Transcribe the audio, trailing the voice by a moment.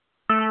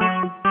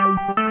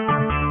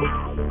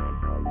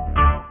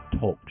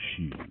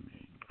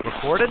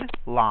Recorded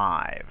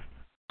live.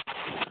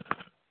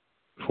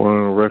 For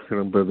the record,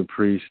 I'm Brother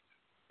Priest.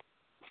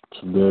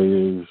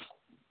 Today is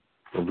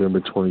November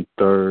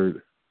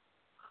 23rd,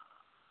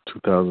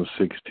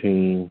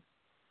 2016,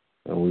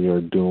 and we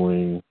are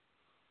doing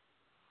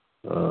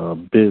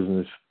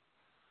business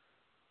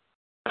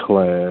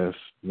class,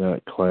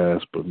 not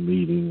class, but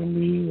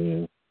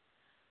meeting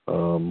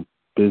and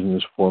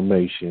business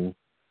formation.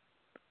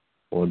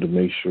 Wanted to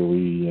make sure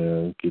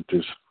we get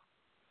this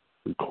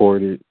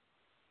recorded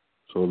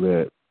so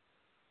that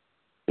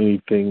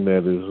anything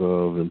that is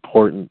of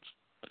importance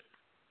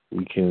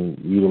we can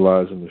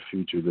utilize in the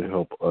future to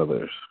help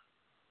others.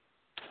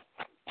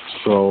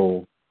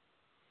 So,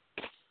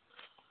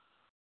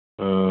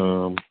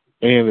 and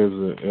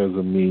as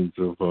a means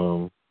of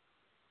a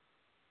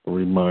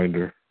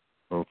reminder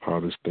of how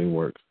this thing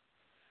works.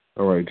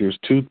 All right, there's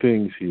two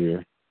things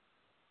here.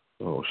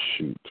 Oh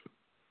shoot,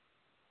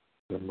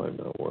 that might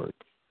not work.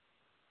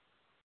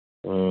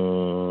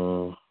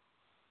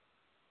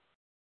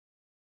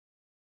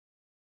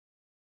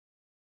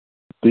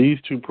 These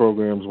two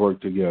programs work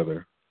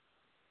together.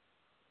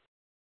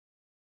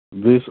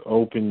 This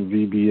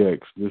OpenVBX,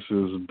 this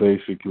is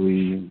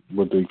basically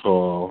what they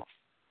call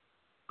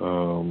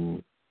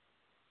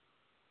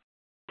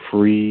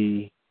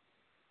free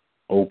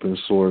open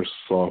source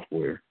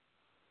software.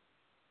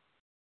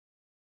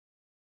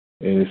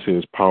 And it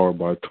says powered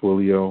by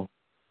Twilio.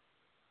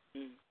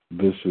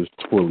 This is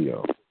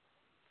Twilio.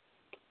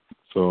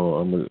 So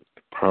I'm going to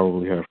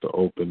probably have to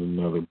open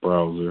another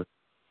browser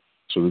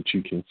so that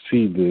you can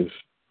see this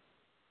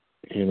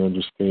and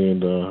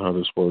understand how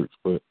this works.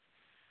 But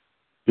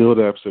build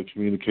apps that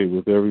communicate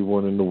with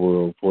everyone in the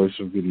world, voice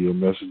and video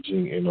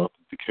messaging and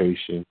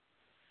authentication,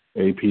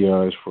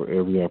 APIs for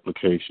every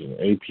application.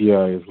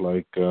 API is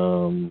like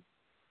a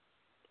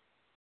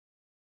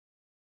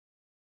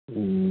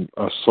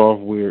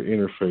software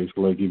interface.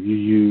 Like if you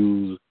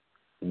use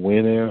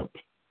Winamp,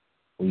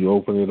 when you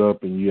open it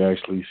up and you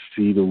actually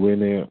see the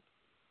Winamp,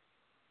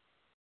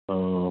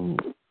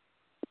 and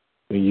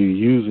you're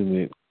using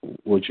it,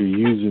 what you're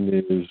using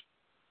it is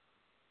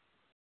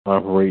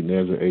operating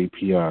as an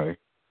API,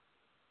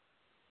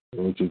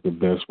 which is the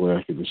best way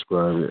I can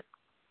describe it.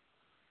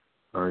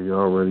 Are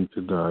y'all ready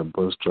to die?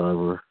 Bus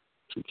driver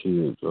to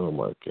kids. Oh,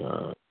 my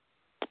God.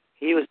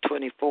 He was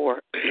 24,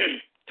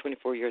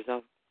 24 years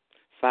old.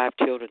 5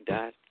 children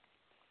died.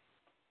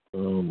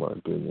 Oh, my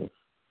goodness.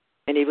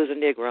 And he was a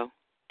Negro.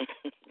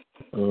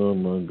 Oh,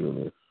 my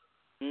goodness.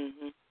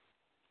 Mm-hmm.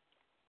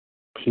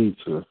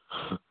 Pizza.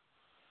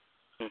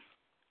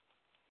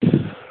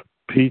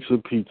 Pizza.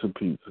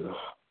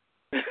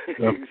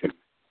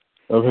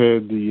 I've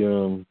had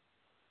the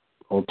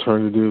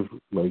alternative,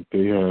 like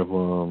they have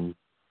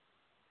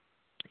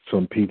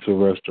some pizza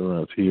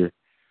restaurants here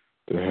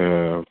that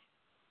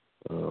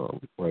have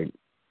like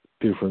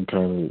different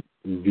kind of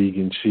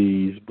vegan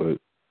cheese, but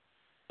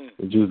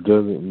it just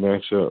doesn't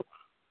match up.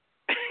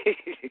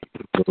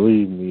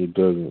 Believe me, it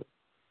doesn't.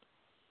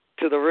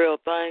 To the real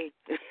thing?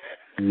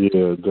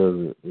 Yeah, it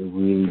doesn't. It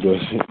really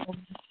doesn't.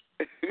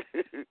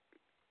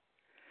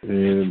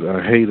 And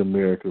I hate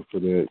America for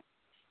that.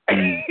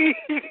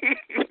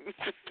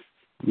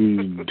 These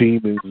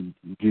demons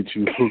get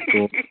you hooked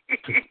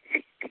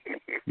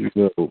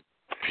on,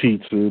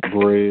 pizza,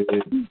 bread.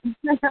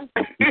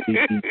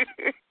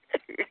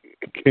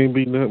 Can't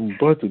be nothing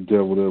but the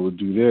devil that would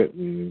do that,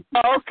 man.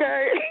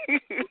 Okay.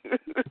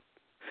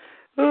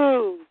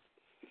 Ooh.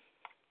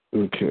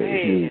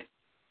 Okay.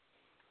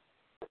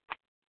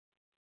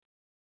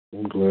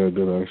 I'm glad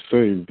that I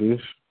saved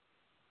this.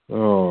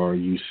 Oh, are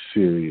you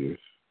serious?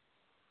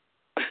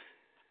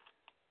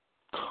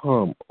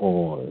 Come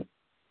on.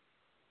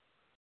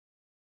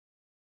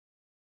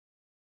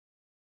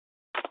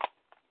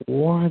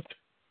 What?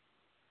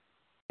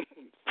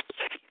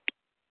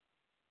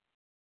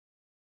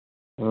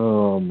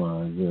 Oh,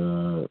 my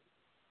God.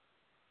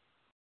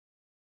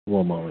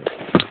 One moment.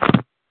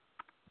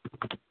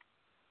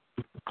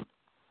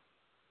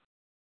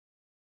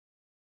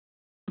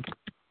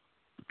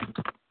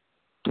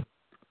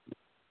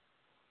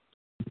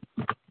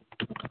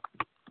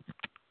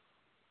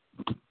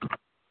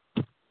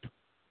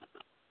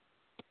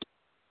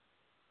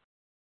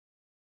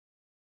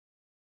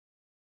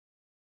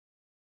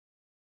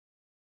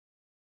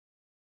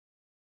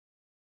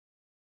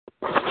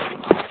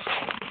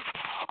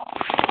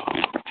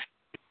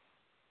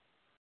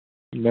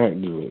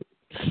 Not good.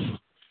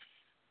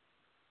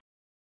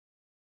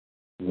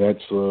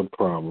 That's a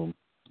problem.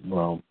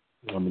 Well,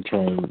 I'm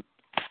trying to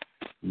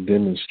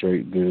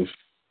demonstrate this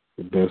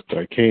the best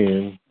I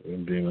can,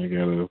 and then I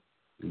gotta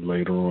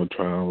later on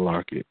try to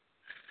unlock it.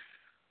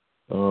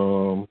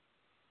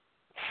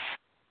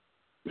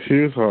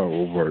 Here's how it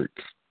will work.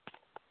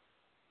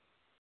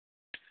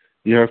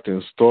 You have to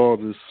install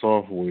this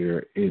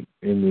software in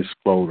this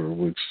folder,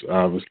 which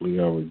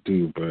obviously I would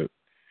do, but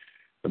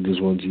I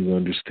just want you to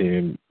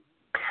understand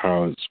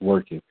how it's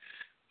working.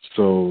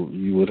 So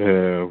you would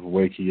have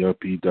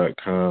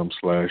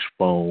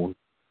wakeyuppie.com/phone.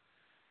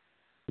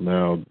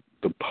 Now,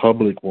 the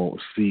public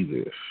won't see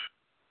this.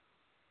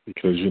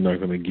 because you're not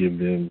going to give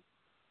them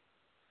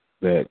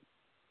that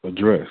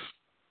address.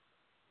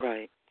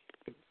 Right.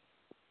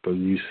 But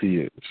you see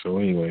it. So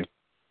anyway,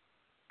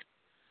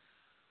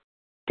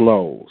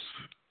 flows.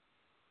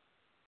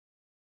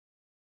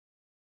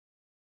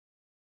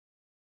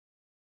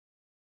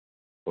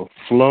 A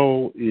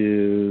flow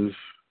is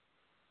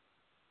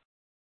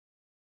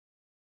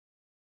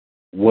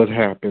what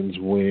happens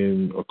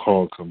when a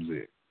call comes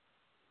in.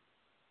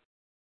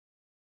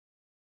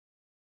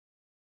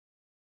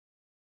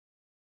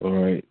 All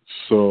right.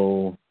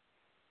 So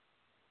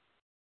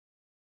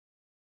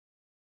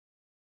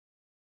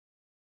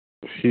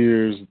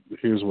here's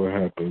what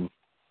happens.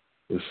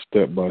 It's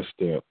step by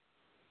step.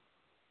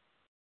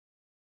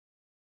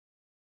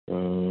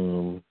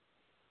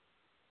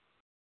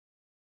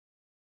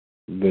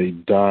 They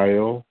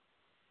dial.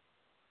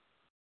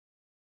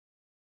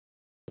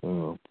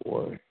 Oh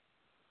boy.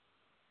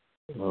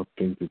 I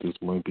think that this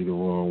might be the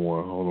wrong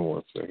one. Hold on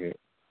one second.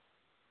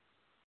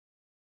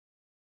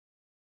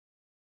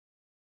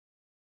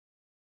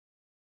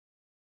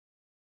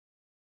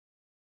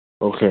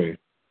 Okay.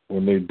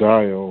 When they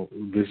dial,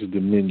 this is the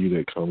menu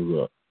that comes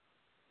up.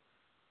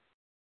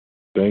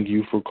 Thank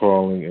you for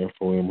calling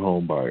FOM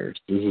Home Buyers.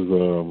 This is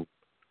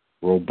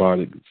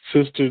robotic.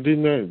 Sister,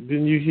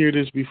 didn't you hear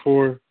this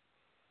before?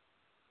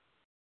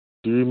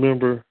 Do you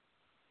remember?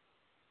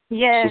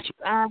 Yes.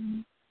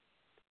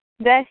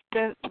 That's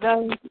the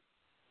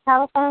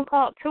telephone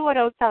call. Two of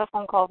those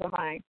telephone calls are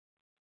mine.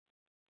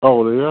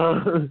 Oh, they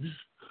are?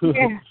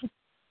 Yeah.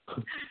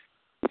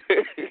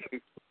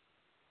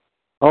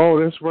 Oh,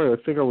 that's right.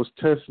 I think I was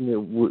testing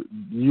it with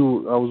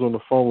you. I was on the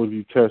phone with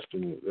you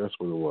testing it. That's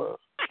what it was.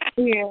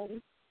 Yeah.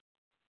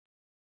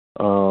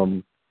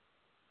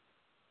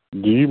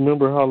 Do you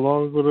remember how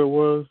long ago that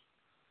was?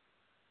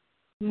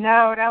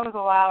 No, that was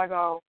a while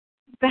ago.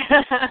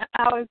 That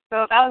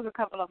was a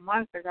couple of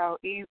months ago,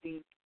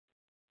 easy.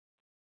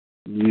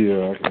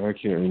 Yeah, I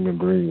can't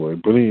remember anyway.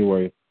 But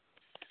anyway,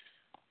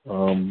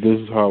 this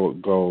is how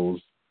it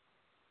goes.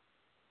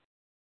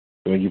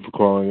 Thank you for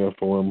calling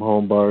FOM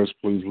Home Buyers.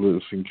 Please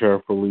listen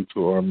carefully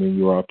to our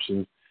menu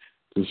options.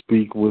 To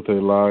speak with a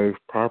live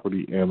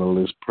property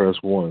analyst, press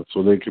 1.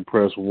 So they can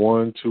press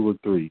 1, 2, or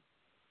 3.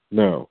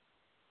 Now,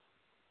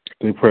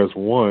 they press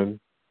 1.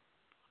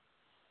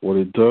 What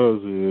it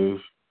does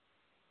is,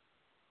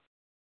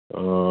 I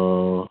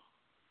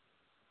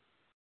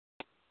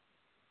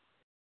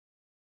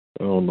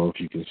don't know if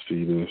you can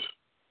see this.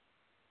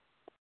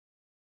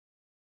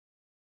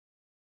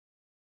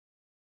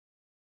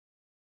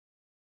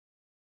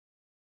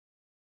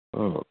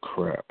 Oh,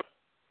 crap.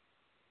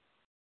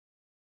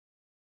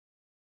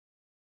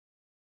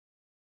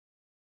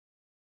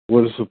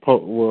 What is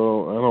supposed?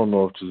 Well, I don't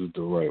know if this is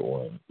the right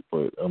one,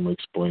 but I'm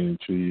explaining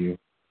to you.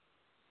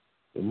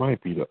 It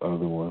might be the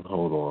other one.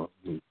 Hold on.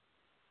 Let me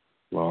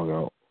log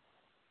out.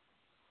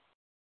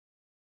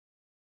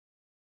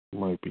 It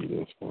might be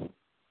this one.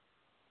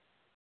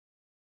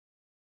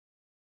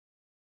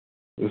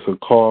 It's a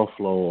call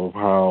flow of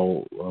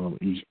how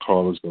each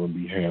call is going to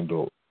be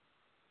handled.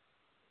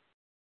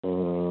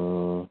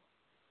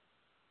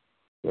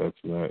 That's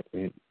not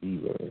it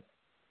either.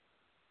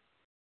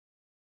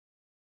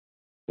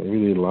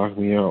 Maybe they locked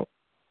me out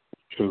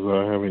because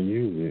I haven't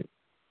used it.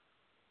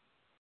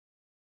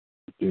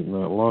 Did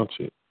not launch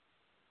it.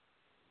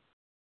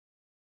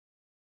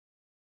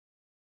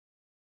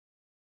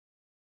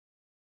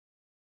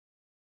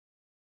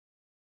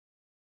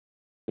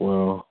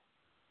 Well,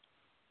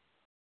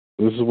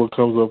 this is what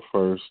comes up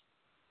first.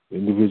 The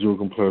individual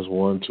can press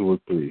 1, 2, or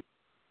 3.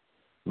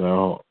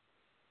 Now,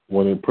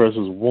 when it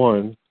presses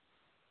 1,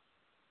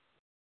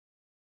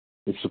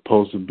 it's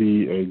supposed to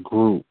be a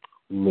group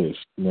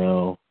list.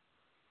 Now,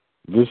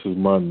 this is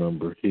my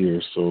number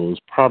here, so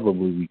it's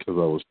probably because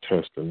I was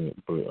testing it,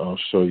 but I'll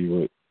show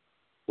you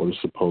what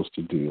it's supposed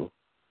to do.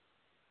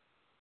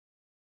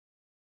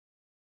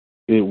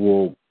 It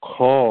will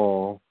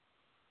call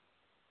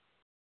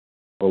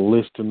a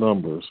list of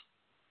numbers.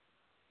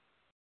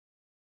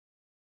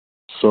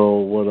 So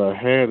what I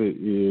had it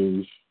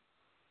is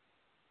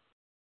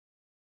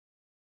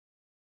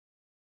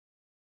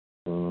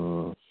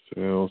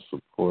sales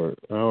support.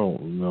 I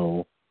don't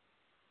know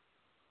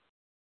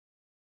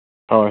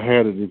how I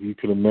had it. If you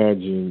could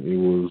imagine, it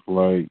was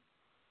like,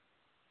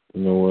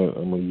 you know what?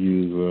 I'm gonna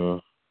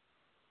use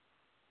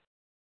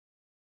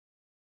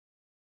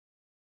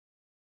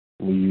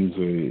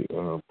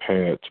a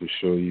pad to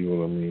show you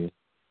what I mean.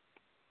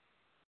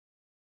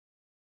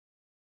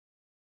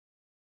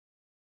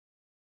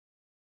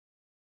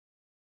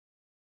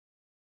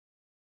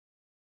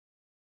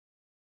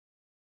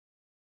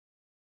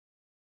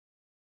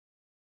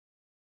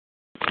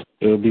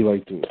 It'll be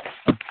like this.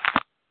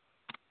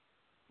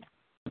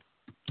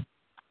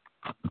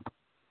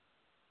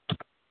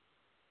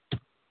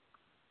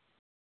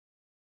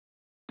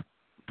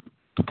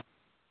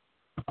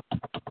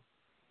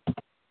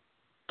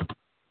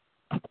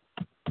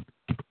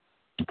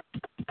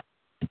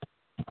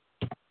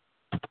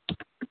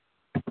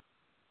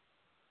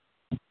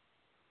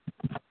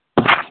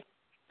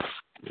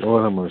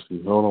 Lord have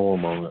mercy. Hold on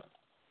one moment.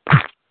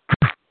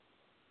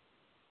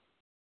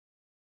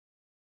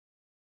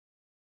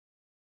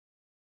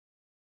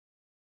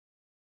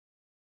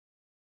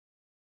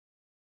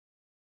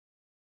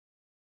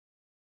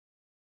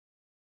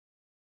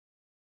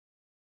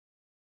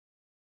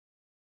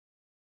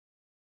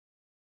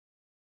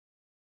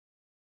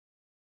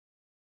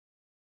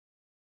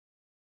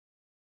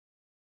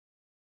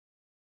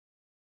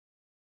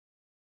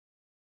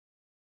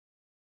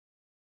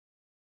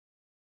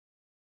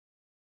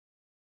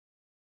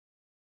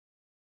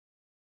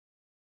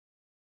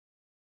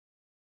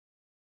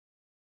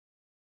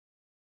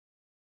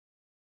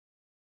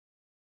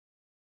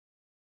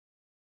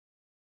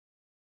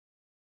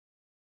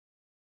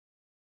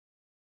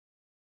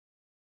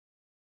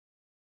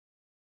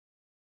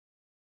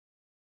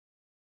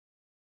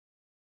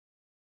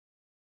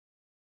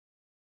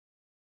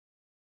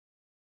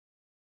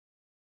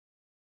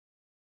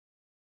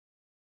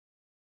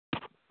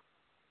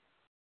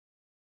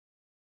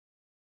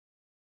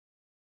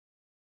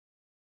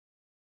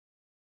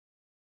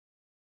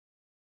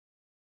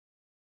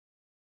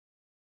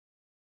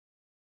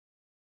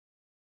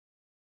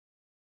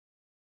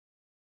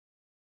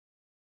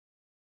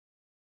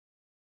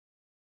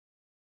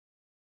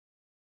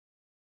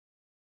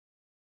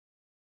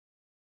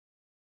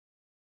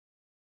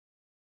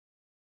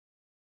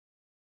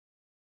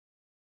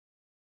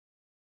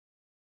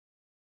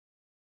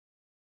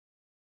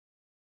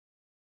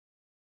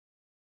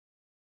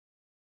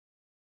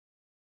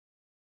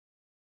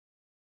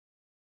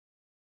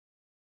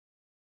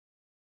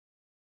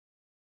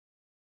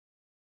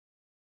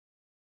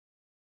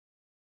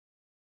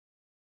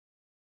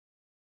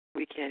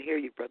 We can't hear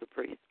you, Brother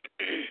Priest.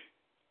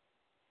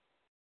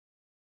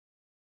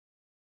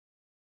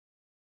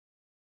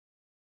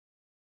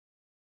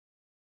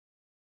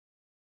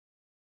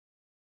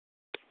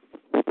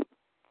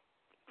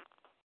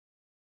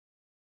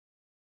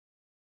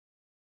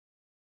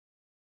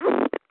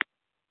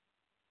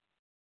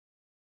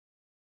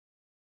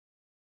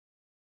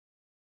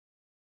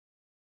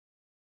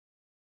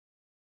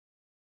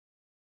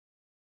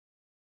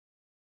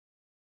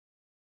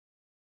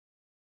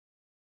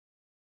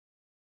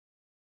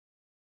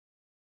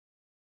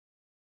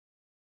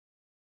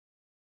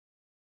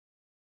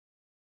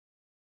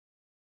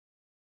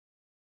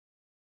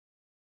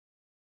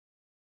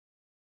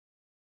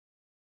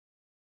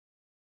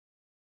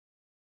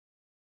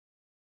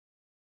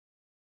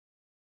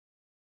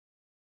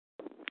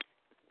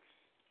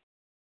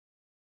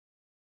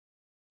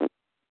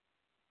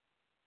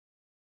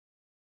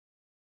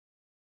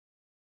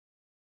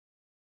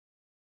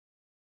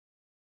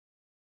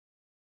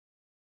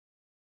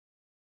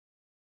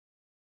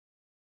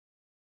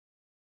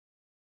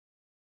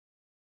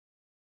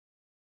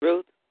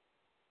 Ruth?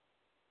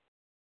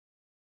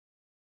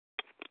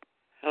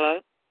 Hello?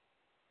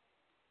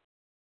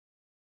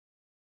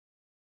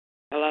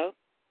 Hello?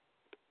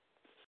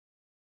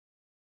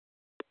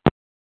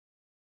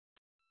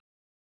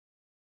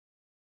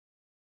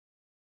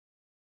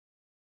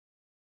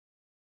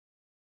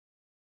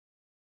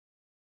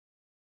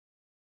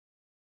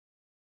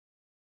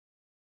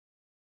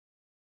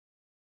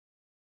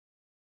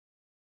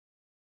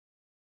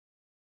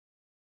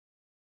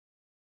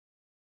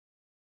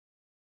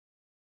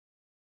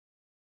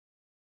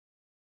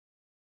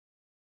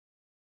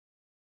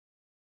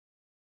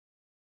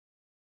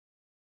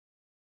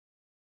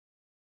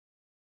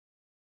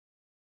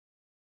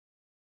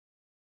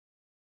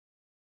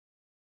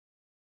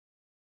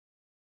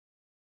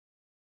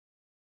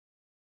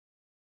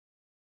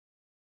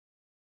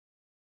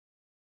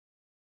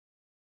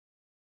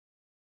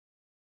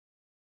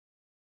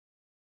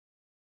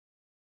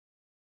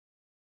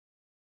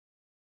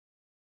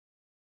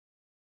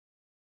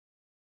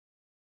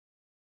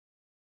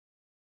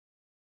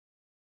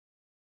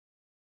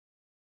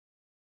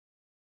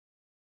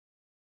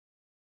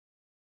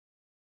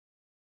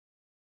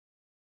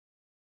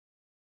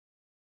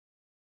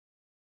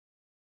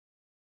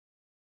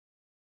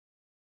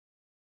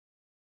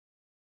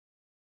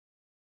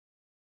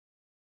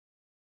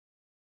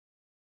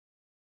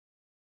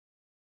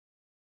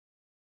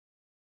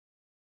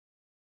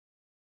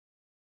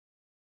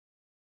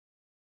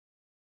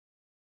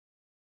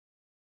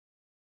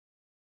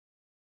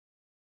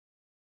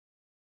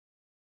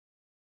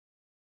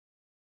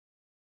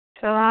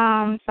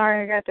 Shalom.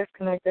 Sorry, I got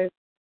disconnected.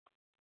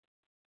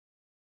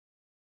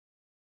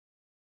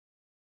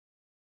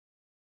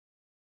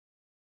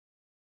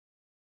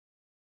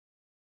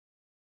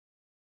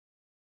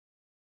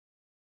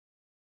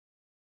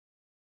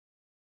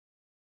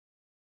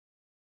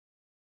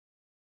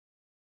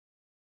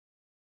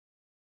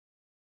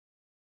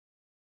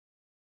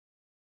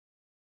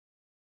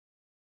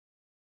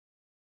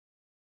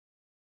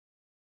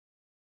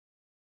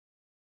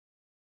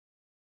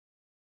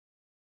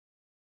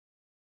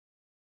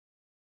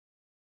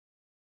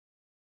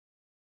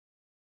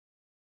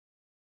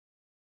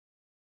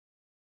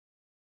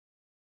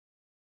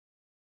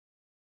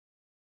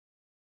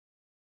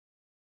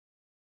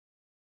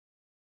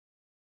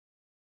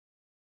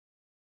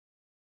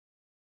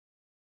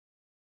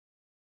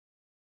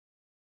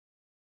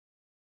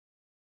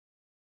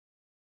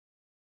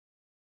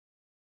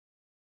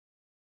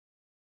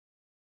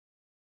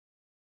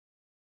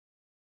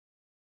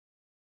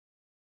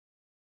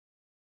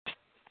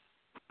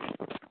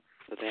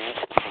 For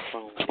that, my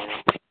phone went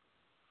out.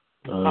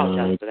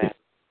 Apologize for that.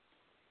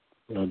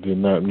 I did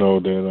not know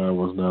that I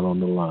was not on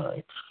the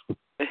line.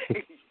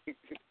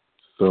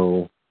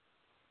 So,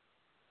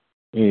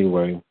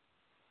 anyway,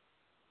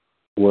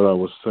 what I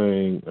was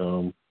saying, I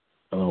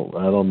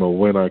don't know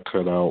when I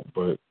cut out,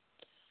 but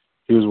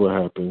here's what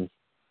happens.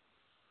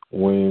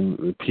 When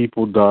the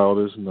people dial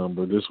this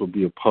number, this will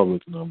be a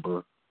public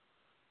number.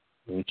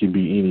 It can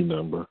be any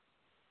number,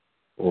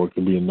 or it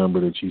can be a number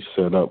that you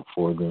set up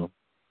for them.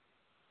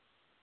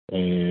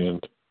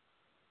 And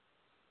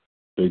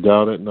they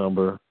dial that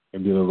number,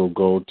 and then it'll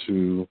go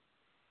to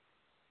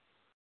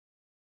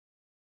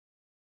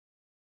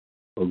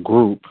a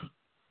group.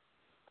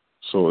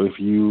 So if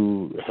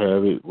you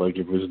have it, like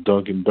if it's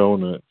Dunkin'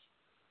 Donuts,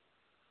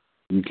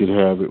 you could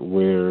have it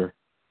where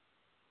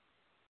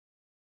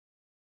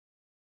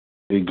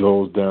it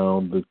goes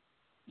down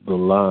the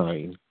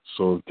line.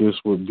 So if this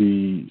would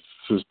be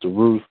Sister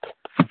Ruth,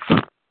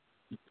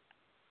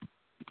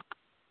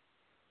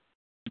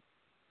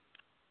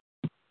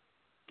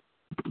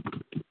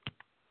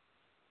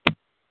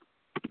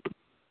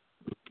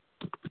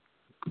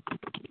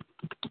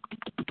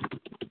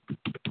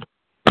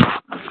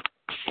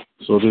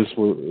 so it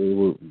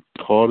would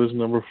call this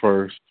number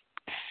first,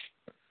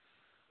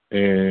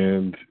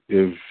 and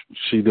if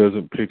she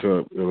doesn't pick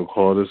up, it'll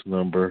call this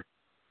number.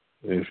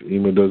 If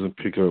Ema doesn't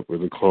pick up,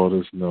 it'll call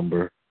this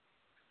number.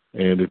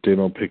 And if they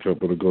don't pick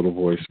up, it'll go to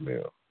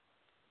voicemail.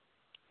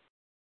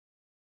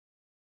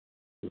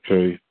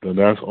 Okay, then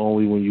that's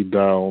only when you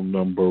dial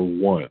number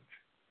 1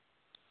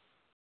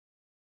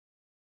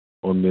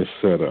 on this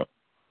setup.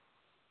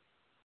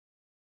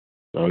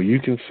 Now, you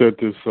can set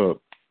this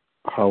up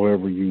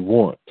however you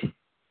want.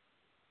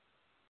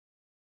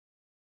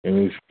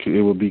 And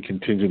it will be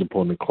contingent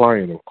upon the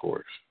client, of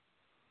course.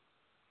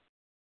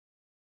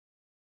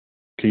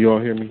 Can you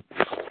all hear me?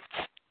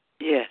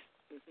 Yes.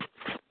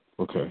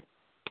 Okay.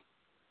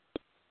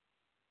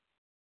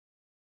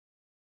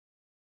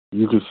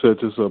 You can set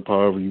this up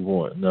however you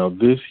want. Now,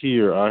 this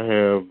here, I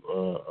have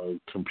a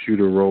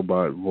computer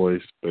robot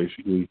voice,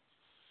 basically.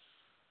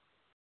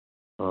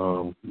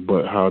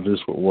 But how this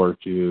would work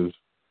is,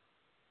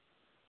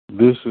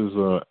 this is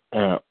an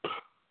app.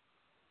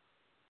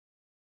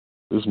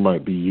 This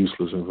might be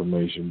useless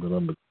information, but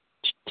I'm going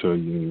to tell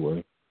you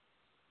anyway.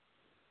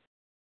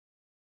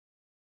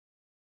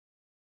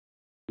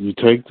 You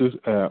take this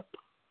app.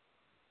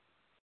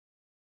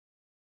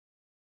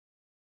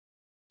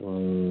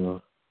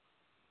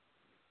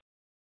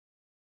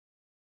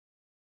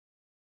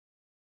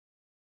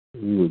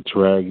 You would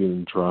drag it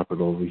and drop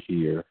it over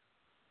here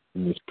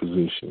in this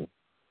position.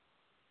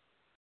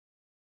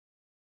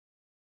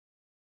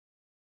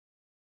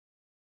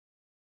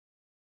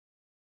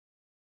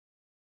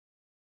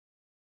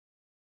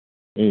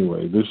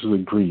 Anyway, this is a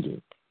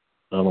greeting.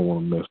 I don't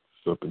want to mess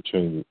this up and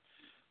change it.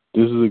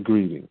 This is a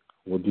greeting.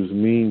 What this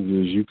means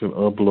is you can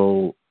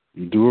upload,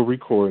 you do a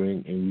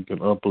recording, and you can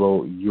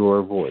upload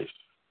your voice.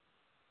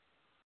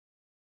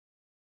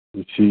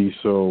 You see,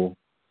 so,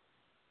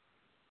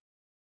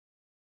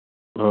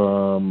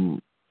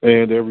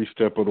 and every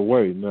step of the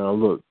way. Now,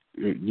 look,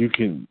 you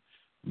can,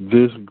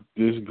 this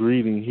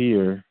greeting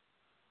here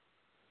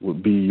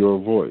would be your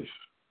voice,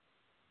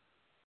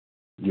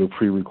 your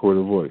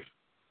pre-recorded voice.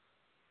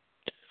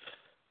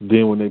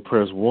 Then when they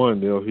press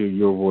 1, they'll hear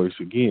your voice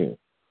again.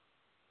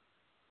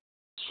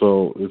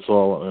 So it's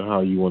all on how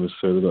you want to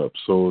set it up.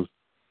 So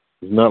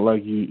it's not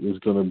like it's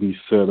going to be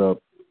set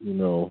up,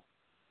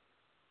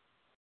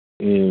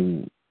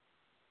 in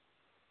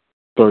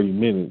 30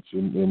 minutes.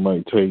 It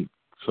might take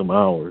some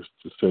hours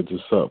to set this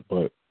up,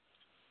 but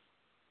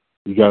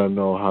you got to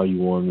know how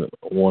you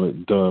want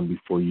it done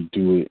before you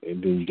do it,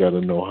 and then you got to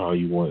know how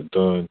you want it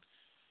done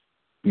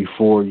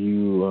before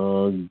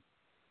you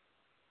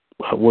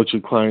what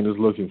your client is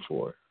looking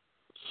for.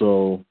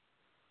 So,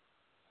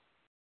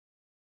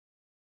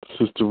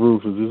 Sister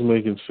Ruth, is this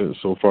making sense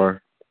so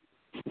far?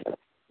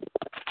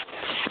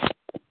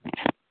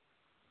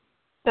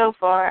 So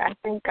far, I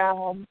think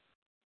the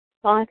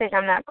only thing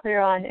I'm not clear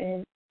on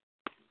is,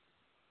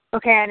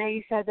 okay, I know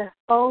you said the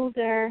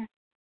folder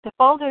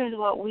is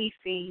what we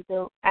see.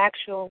 The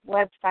actual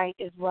website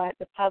is what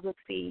the public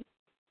sees.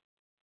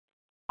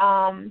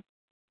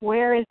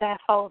 Where is that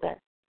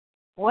folder?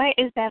 What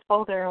is that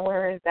folder and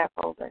where is that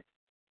folder?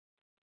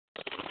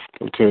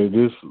 Okay,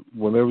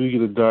 whenever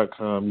you get a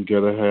 .com, you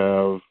got to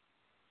have,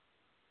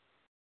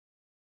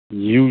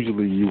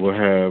 usually you will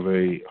have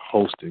a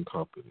hosting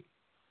company.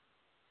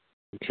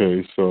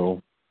 Okay,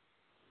 so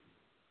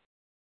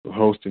the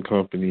hosting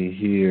company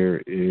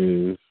here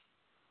is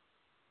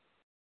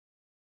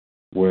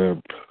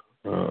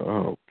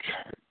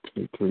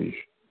please,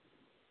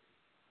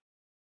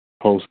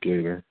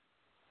 HostGator.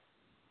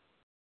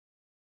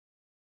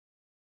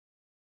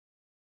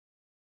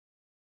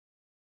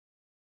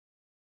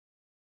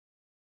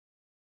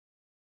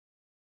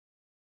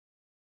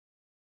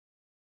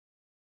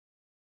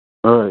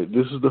 All right,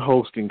 this is the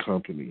hosting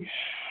company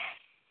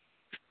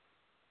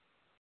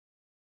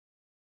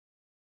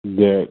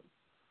that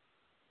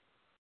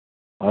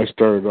I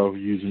started off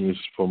using this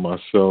for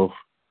myself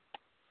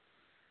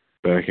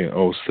back in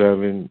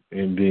 2007,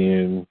 and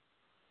then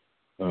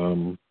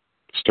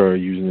started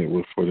using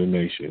it for the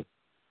nation.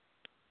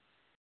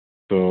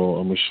 So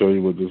I'm going to show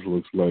you what this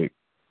looks like.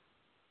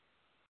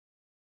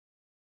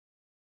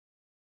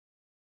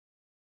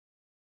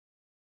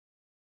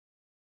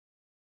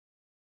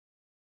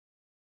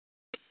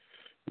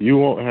 You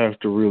won't have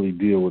to really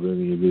deal with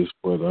any of this,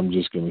 but I'm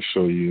just going to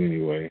show you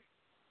anyway.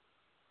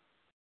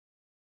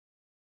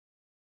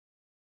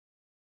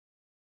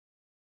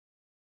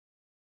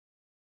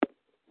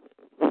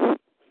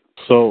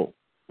 So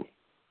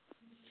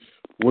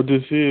what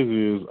this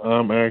is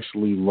I'm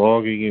actually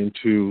logging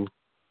into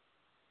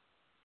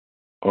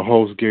a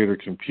HostGator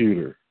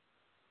computer.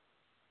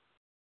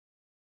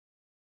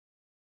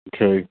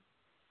 Okay?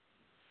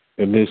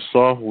 And this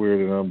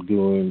software that I'm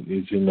doing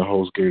is in the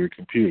HostGator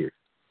computer.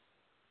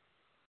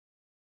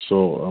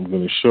 So I'm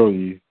going to show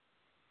you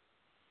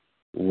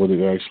what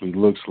it actually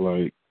looks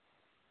like.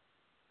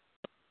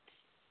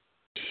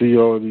 See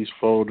all of these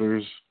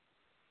folders?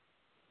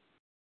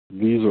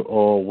 These are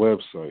all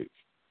websites.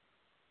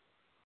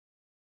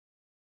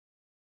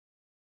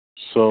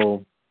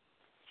 So,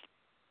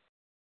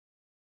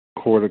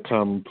 Court of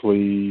Common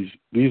Pleas,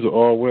 these are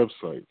all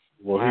websites.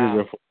 Well, Wow.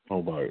 Here's their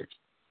home buyers.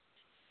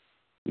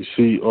 You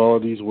see all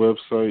these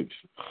websites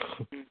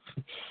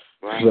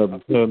Right. that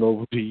I've done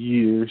over the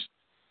years.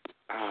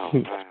 Oh,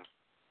 wow.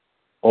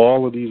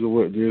 All of these are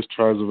what there's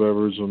tribes of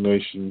Aboriginal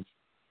nations.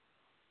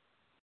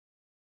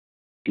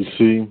 You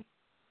see,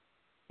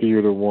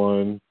 Theater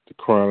One, The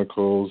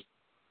Chronicles,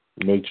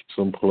 Matrix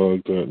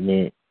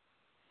Unplugged.net.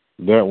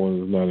 That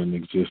one is not in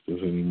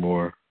existence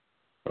anymore.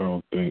 I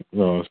don't think.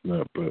 No, it's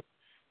not. But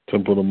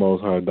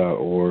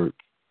TempleTheMostHigh.org.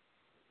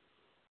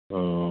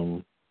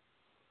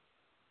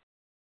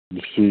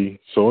 You see.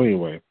 So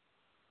anyway,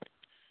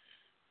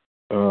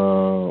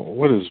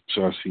 what is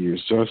Jossiers?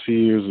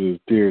 Jossiers is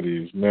there. It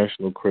is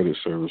National Credit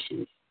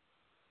Services.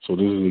 So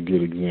this is a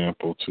good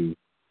example too.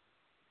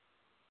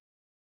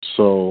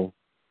 So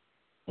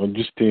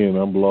understand,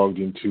 I'm logged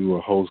into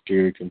a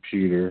HostGator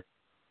computer.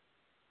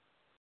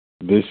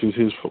 This is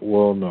his.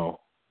 Well, no.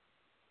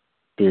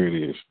 There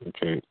it is.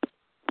 Okay.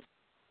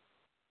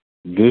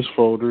 This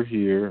folder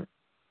here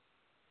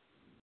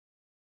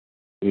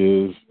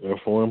is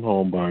FOM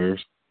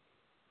Homebuyers.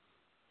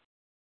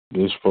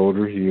 This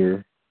folder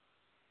here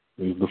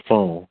is the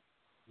phone.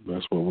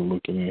 That's what we're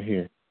looking at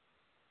here.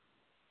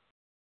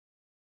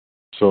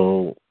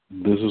 So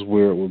this is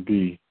where it would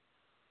be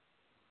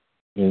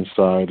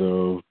inside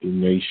of the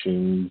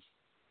nation's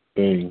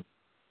thing.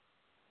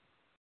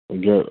 I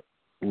got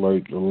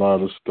like a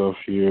lot of stuff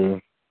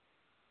here.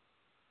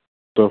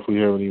 Stuff we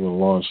haven't even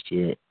launched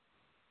yet.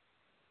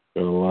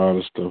 Got a lot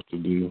of stuff to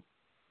do.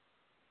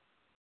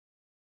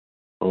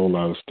 A whole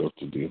lot of stuff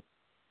to do.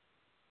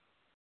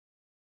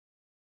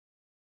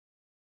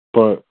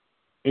 But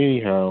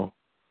anyhow,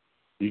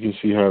 you can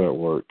see how that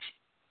works.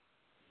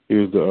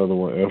 Here's the other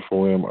one,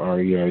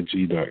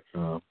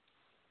 FOMREIG.com.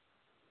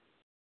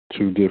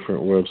 Two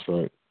different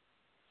websites.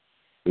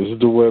 This is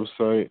the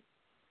website.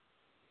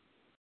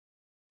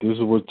 This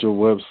is what your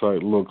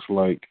website looks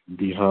like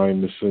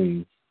behind the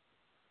scenes.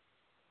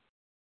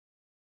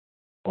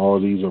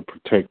 All these are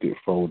protected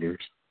folders.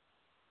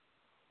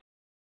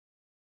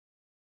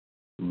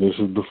 This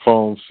is the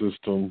phone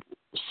system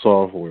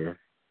software.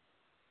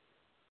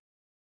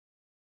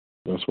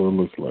 That's what it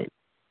looks like.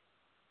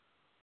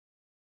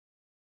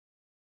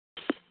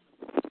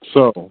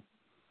 So,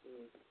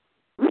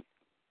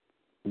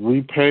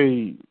 we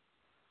pay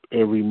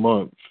every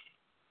month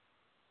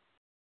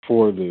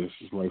for this.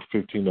 It's like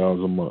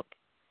 $15 a month.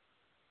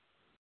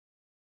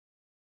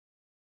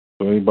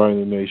 So anybody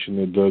in the nation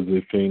that does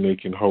their thing, they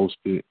can host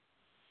it.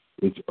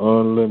 It's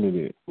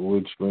unlimited,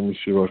 which let me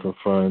see if I can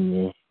find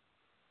the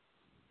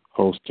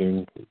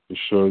hosting to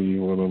show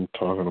you what I'm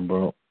talking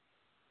about.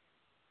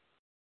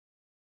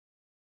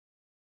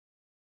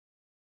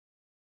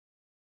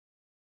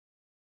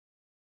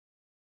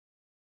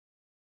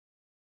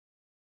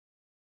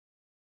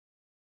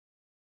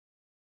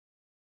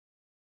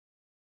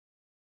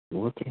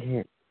 What the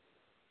heck?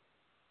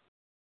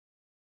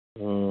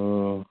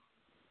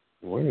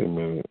 Wait a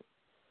minute.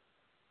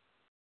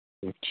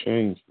 They've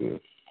changed this.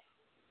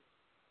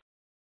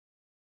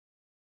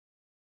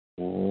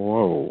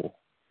 Whoa.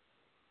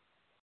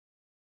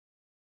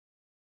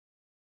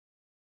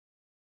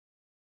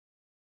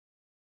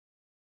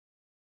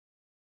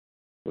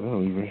 I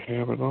don't even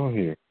have it on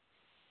here.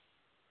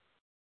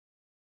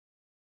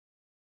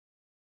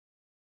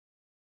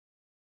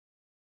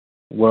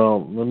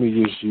 Well, let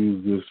me just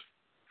use this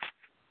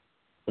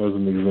as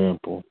an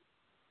example.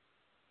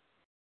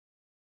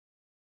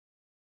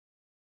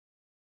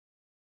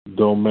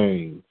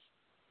 Domains,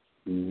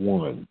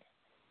 1.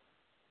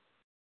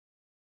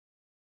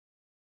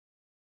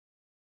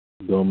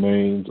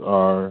 Domains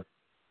are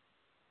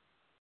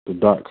the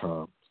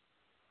 .com.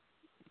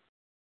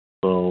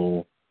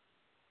 So,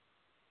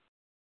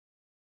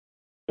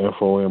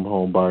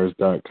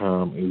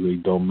 FOMHomebuyers.com is a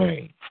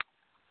domain.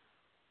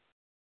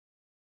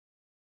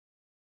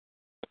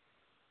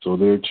 So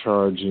they're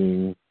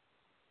charging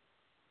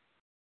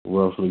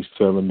roughly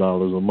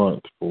 $7 a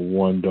month for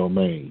one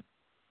domain.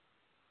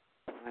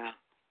 Wow.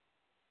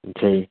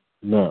 Okay,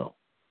 now,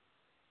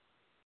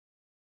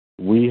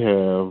 we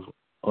have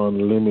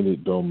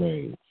unlimited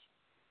domains.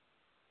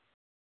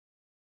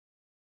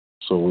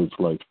 So it's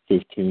like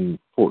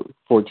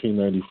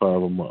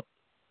 $14.95 a month.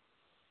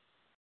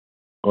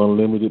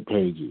 Unlimited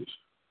pages.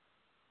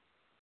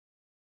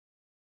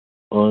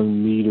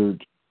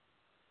 Unmetered,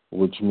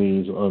 which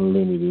means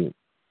unlimited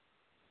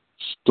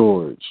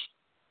storage.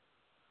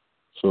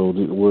 So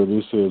where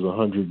this says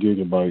 100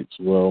 gigabytes,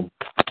 well,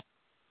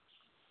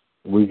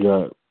 we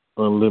got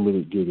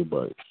unlimited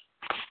gigabytes.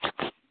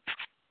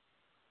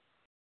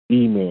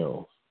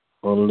 Emails,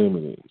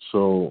 unlimited.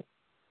 So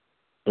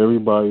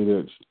everybody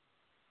that's,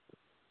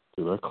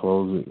 did I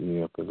close it?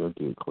 Yeah, I think I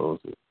did close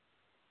it.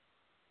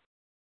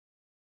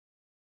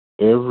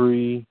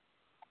 Every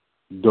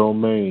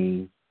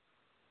domain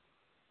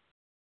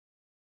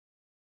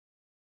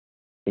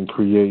can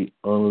create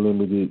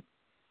unlimited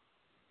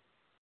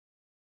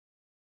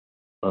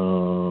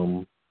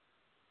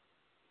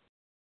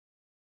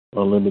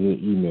unlimited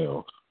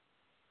emails.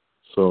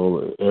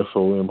 So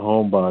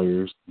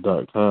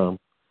FOMHomebuyers.com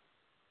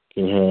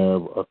can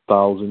have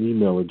 1,000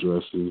 email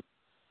addresses,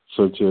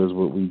 such as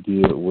what we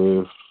did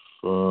with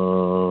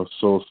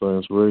Soul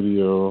Science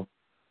Radio.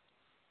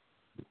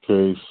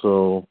 Okay,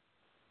 so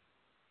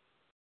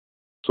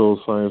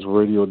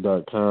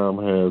SoulScienceRadio.com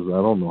has,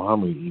 I don't know how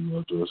many email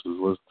addresses.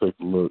 Let's take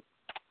a look.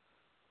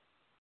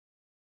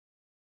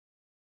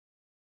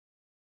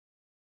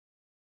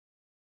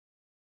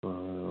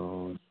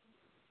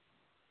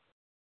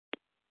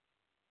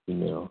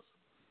 Emails.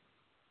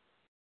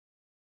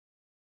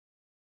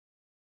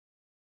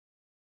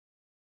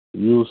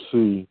 You'll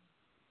see,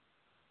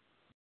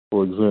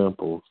 for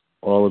example,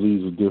 all of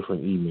these are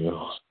different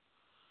emails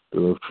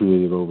that I've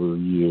created over the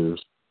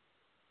years.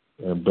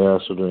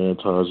 Ambassador,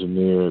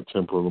 Anti-Engineer,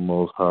 Temple of the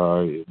Most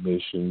High,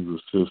 Admissions,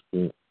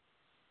 Assistant.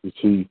 You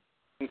see,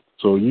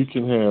 so you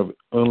can have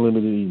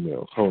unlimited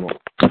emails. Hold on.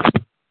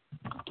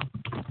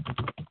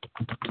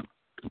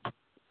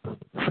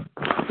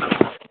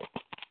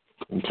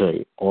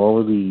 Okay, all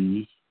of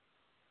these.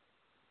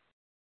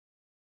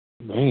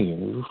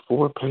 Man, it was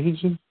 4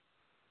 pages?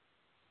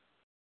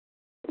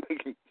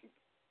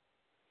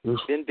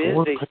 Been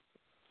busy.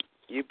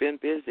 You've been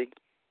busy.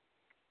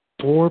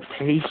 4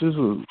 pages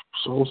of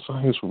Soul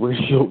Science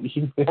Radio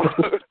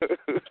emails?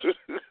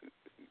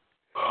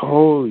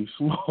 Holy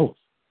smokes.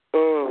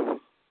 Oh.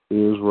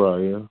 Here's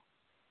Raya.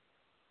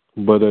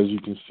 But as you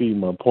can see,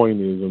 my point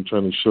is I'm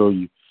trying to show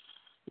you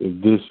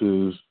if this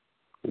is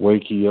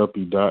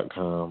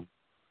wakeyuppie.com,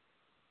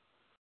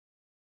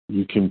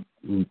 you can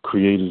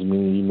create as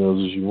many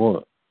emails as you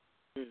want.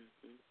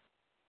 Mm-hmm.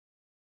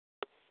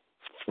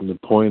 And the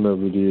point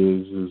of it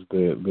is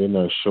that they're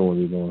not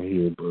showing it on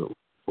here, but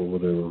for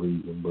whatever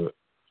reason. But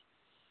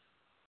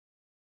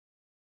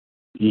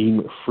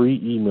free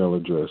email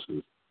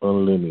addresses,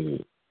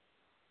 unlimited.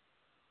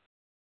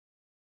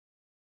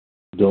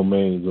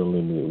 Domains,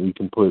 unlimited. We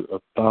can put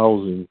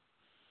 1,000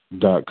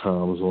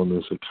 .coms on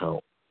this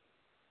account.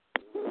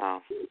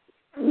 Wow.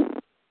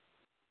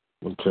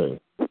 Okay.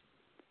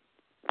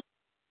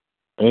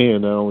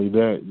 And not only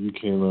that, you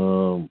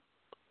can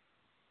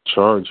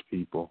charge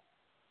people.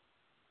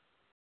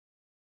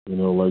 You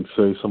know, like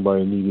say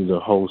somebody needed a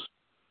host,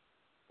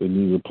 they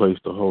needed a place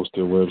to host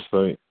their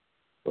website,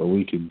 or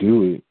we could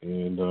do it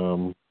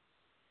and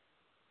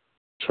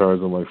charge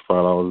them like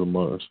 $5 a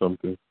month or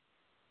something.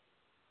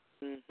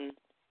 Mm-hmm.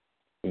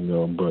 You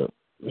know, but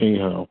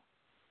anyhow,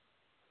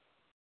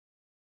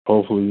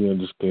 hopefully you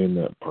understand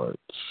that part.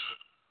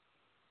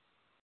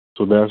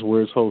 So that's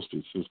where it's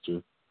hosted,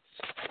 sister.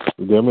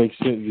 Did that make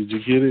sense? Did you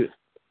get it?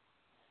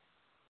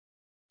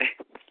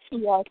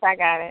 Yes, I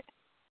got it.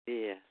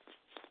 Yeah.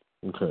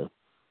 Okay.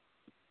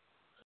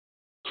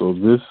 So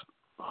this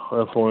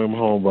FOM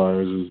Home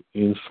Buyers is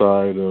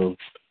inside of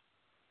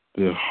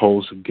the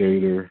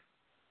HostGator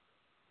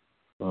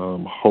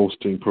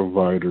hosting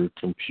provider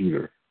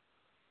computer.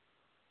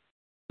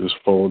 This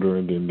folder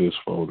and then this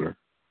folder,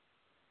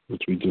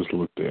 which we just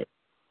looked at.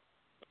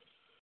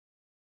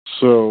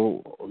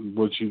 So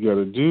what you got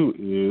to do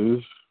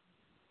is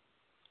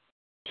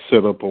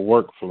set up a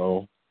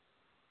workflow,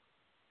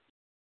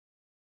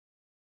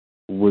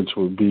 which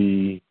would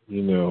be,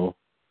 you know,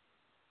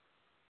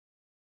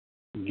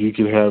 you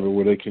can have it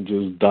where they can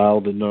just dial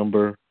the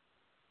number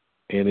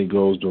and it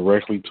goes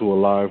directly to a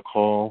live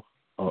call,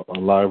 a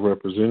live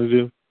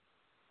representative,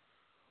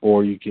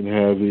 or you can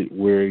have it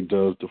where it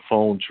does the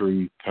phone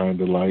tree, kind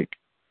of like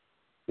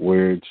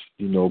where it's,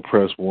 you know,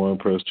 press 1,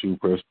 press 2,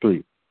 press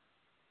 3.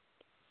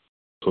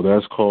 So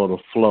that's called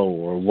a flow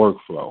or a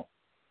workflow.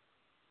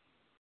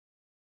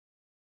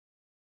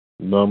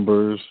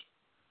 Numbers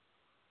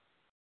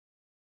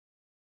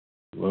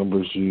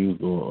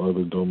used on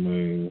other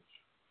domains.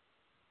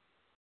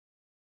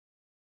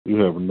 You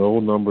have no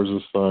numbers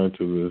assigned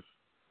to this.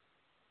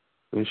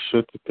 They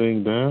shut the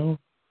thing down?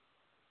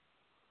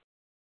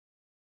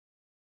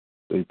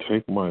 They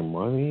take my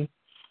money?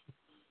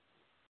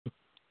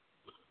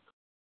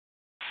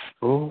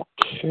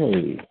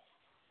 Okay.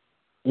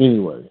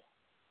 Anyway,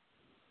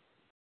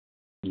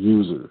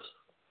 users.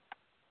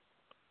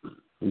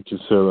 You can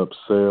set up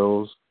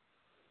sales,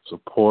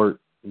 support.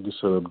 You can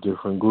set up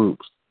different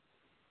groups.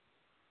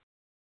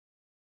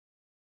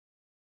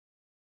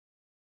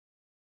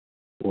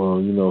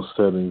 Well, you know,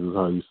 settings is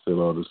how you set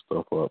all this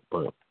stuff up,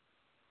 but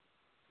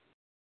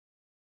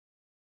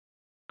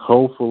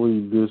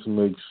hopefully this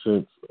makes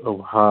sense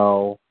of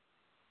how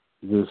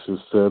this is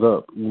set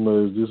up. You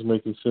know, is this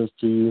making sense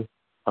to you,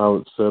 how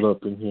it's set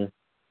up in here?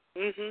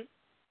 Mhm.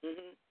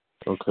 Mhm.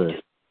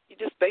 Okay. You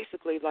just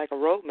basically like a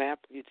roadmap.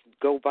 You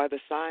go by the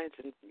signs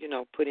and, you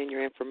know, put in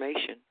your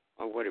information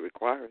or what it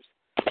requires.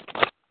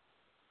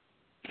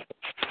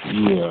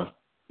 Yeah.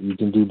 You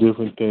can do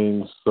different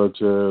things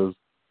such as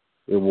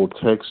it will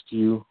text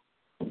you.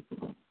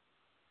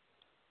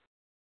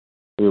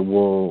 It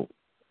will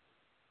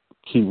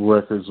keep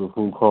records of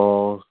who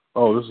calls.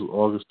 Oh, this is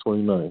August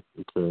 29th.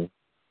 Okay.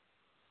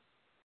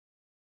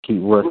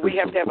 Keep records. Would we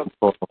have to have a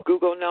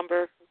Google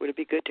number? Would it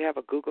be good to have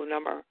a Google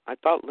number? I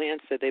thought Lynn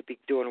said they'd be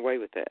doing away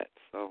with that.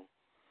 So.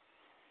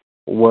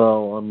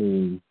 Well, I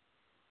mean,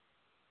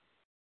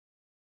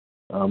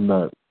 I'm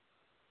not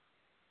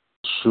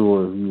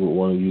sure if you would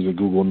want to use a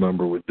Google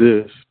number with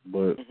this,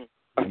 but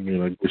I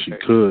mean, I guess you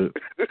could.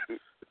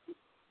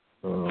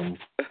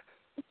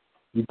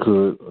 You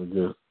could, I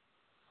guess.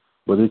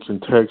 but it can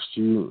text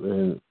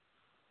you.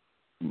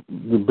 And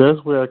the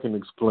best way I can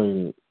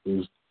explain it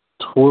is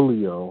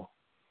Twilio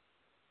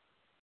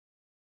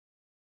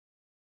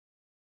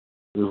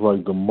is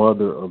like the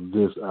mother of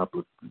this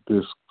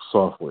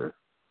software.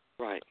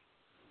 Right.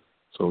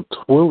 So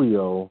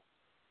Twilio,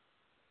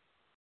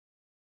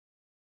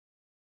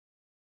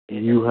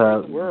 you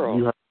have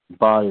to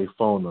buy a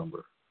phone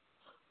number.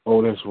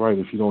 Oh, that's right.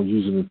 If you don't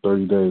use it in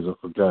 30 days, I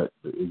forgot.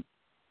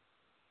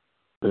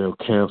 They'll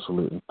cancel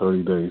it in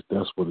 30 days.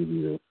 That's what it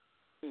is.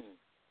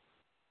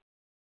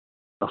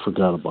 I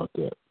forgot about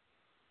that.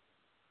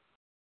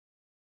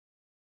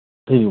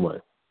 Anyway.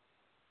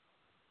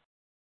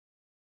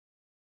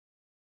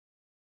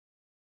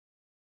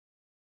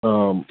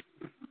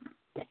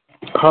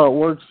 How it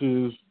works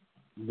is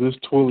this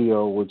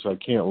Twilio, which I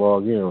can't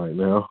log in right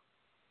now,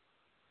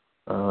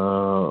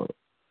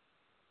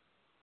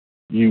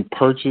 you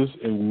purchase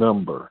a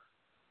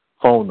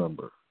phone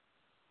number,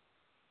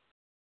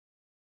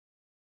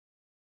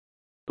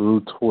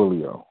 through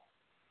Twilio.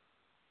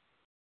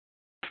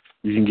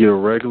 You can get a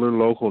regular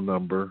local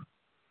number,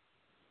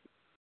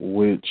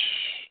 which,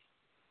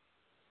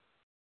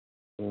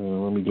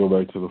 let me go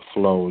back to the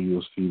flow.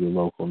 You'll see the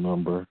local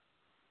number.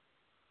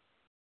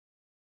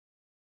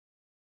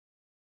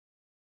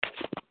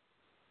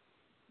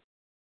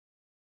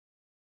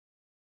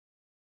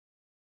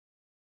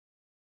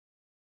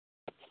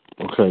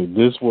 Okay,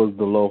 this was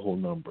the local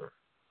number.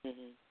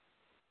 Mm-hmm.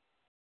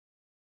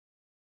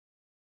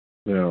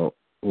 Now,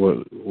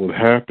 what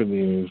happened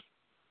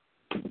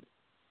is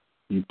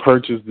you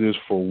purchase this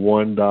for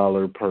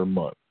 $1 per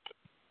month.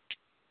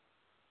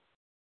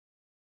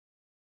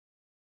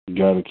 You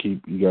gotta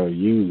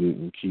use it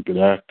and keep it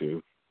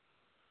active.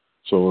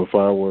 So if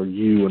I were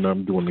you and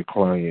I'm doing the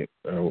client,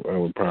 I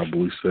would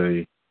probably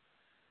say,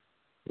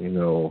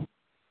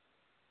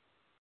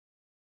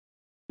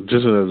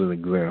 just as an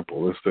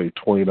example, let's say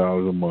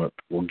 $20 a month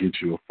will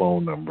get you a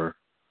phone number,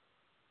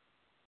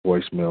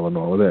 voicemail, and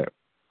all of that.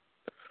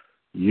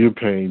 You're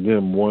paying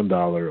them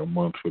 $1 a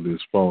month for this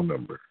phone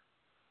number.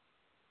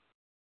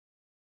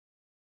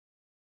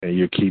 And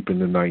you're keeping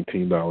the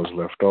 $19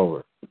 left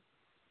over.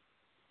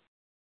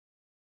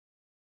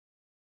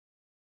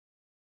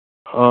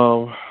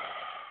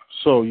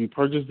 So you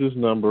purchase this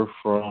number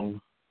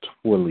from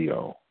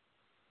Twilio.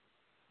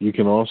 You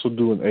can also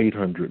do an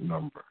 800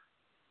 number.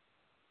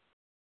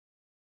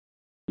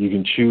 You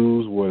can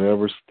choose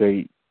whatever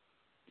city,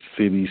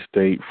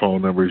 state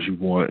phone numbers you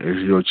want.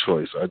 Is your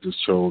choice. I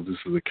just chose, this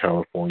is a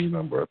California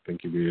number, I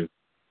think it is.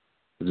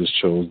 I just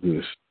chose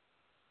this.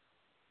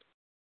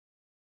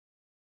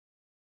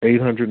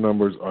 800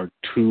 numbers are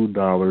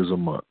 $2 a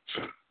month.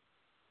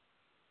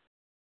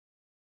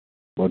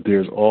 But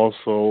there's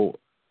also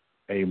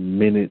a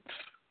minutes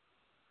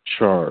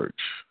charge.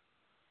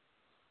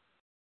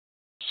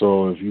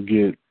 So if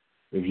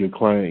your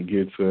client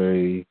gets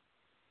a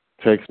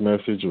text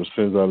message or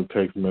sends out a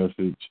text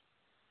message,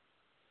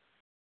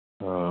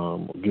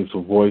 gets a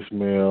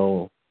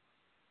voicemail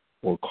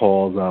or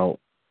calls out,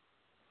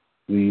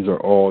 these are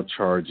all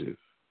charges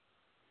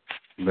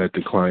that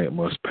the client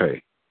must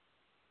pay.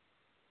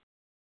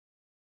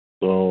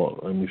 So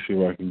let me see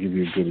if I can give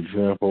you a good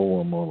example.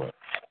 One moment.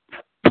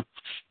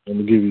 I'm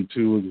going to give you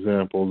two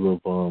examples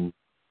of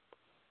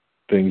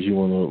things you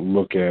want to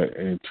look at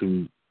and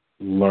to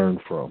learn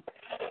from.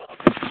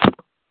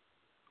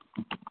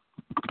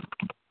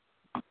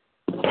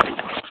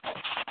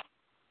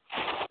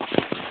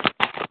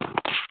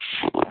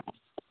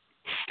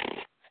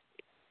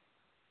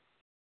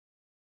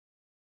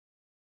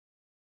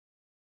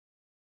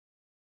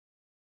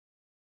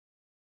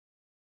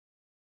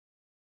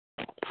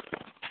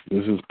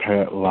 This is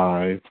Pat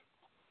Live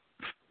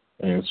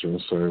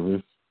answering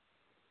service.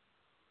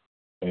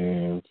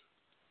 And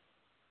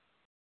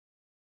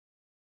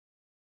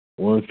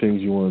one of the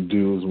things you want to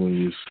do is when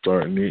you're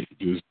starting it,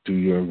 just do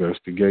your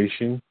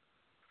investigation,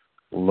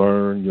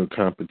 learn your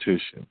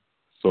competition.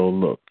 So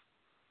look,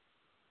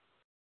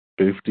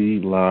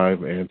 50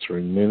 live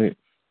answering minutes,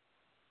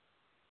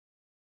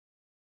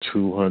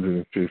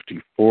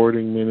 250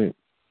 forwarding minutes,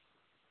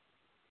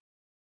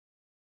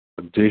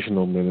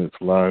 additional minutes,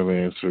 live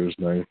answers,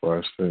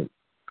 95 cents,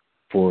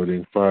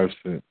 forwarding 5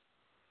 cents.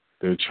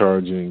 They're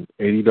charging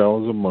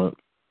 $80 a month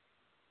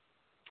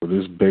for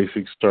this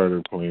basic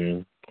starter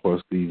plan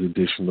plus these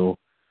additional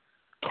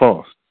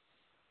costs.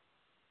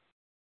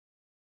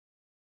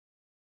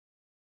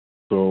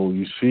 So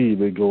you see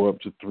they go up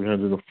to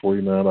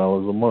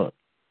 $349 a month.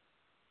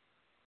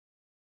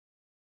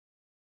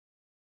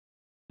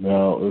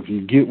 Now, if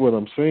you get what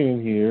I'm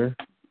saying here,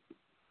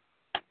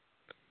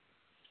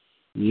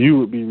 you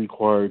would be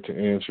required to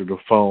answer the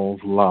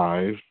phones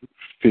live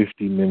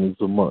 50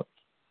 minutes a month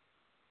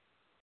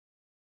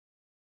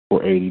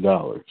for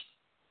 $80.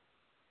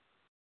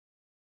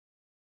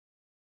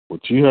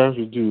 What you have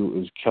to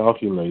do is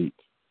calculate,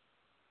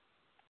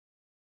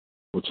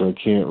 which I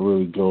can't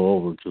really go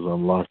over because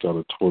I'm locked out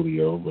of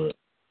Twilio, but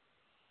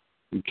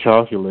you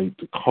calculate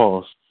the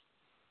cost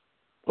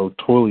of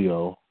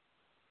Twilio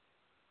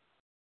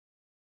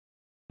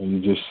and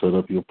you just set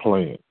up your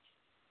plan.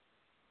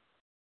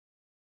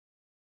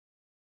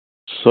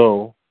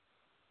 So,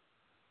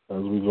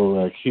 as we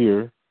go back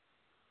here,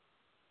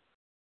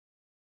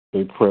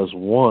 they press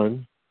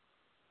 1,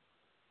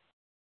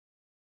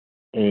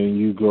 and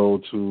you go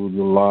to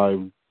the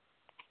live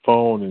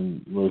phone,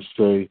 and let's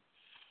say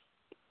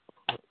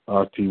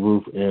Auntie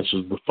Ruth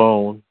answers the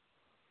phone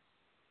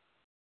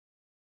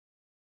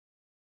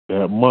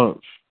that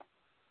month.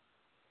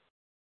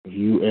 If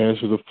you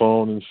answer the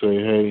phone and say,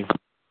 hey,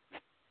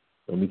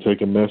 let me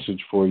take a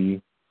message for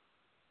you,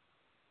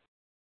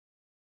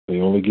 they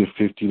only get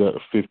 50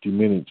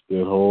 minutes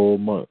that whole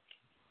month.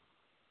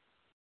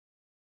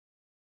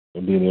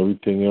 And then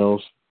everything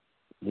else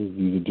is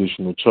these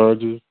additional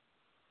charges.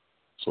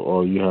 So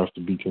all you have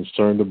to be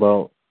concerned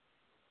about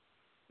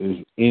is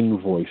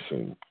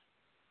invoicing.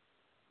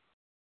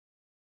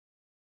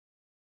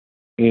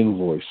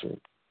 Invoicing.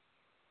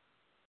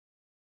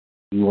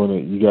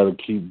 You got to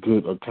keep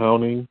good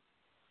accounting,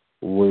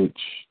 which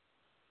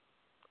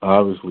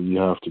obviously you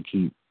have to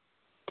keep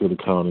good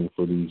accounting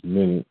for these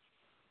minutes.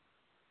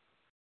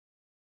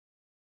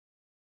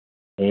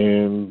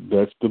 And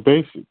that's the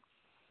basics.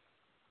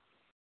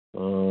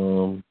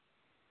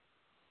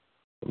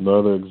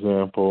 Another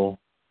example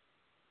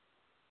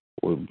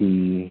would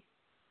be,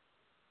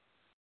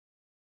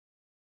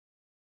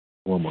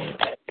 one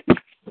moment.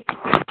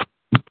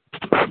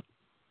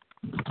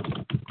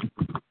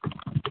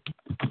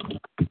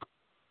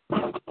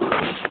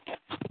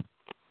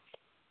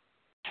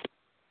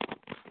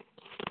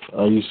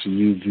 I used to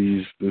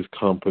use this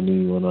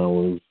company when I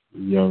was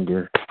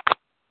younger.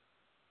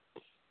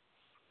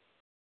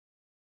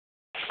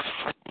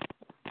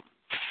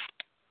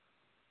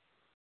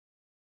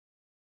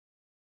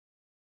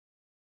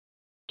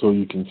 So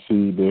you can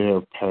see they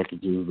have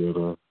packages that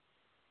are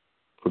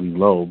pretty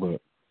low, but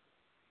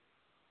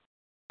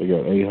they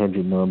got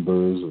 800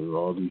 numbers and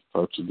all these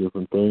types of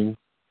different things.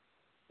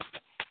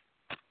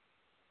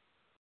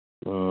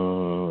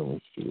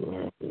 Let's see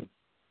what happens.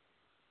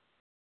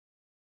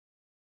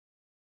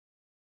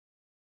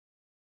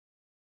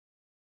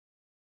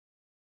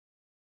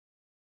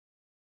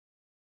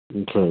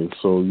 Okay,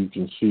 so you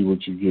can see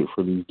what you get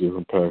for these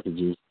different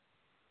packages.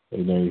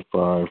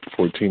 $8.95,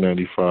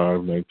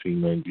 $14.95,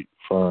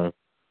 $19.95. Of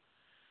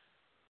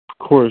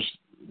course,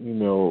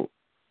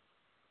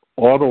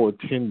 auto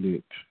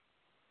attendant.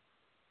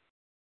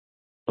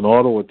 An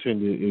auto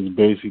attendant is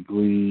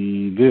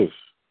basically this.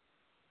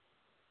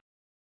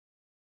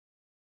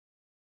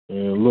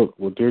 And look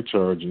what they're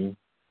charging,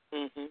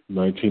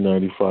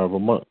 $19.95 a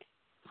month.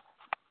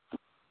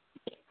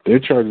 They're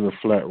charging a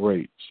flat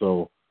rate,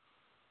 so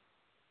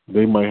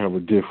they might have a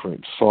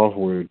different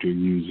software they're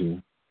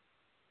using,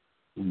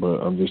 but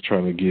I'm just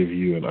trying to give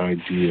you an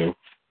idea of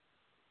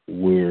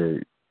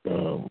where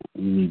you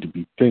need to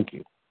be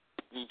thinking.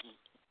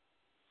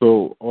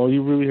 So all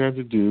you really have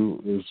to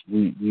do is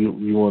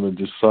you want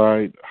to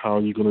decide how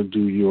you're going to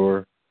do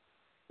your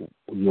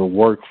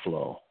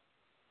workflow.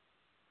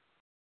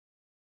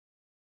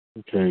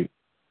 Okay,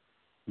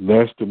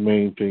 that's the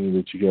main thing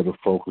that you got to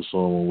focus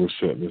on when we're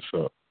setting this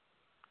up.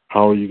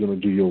 How are you going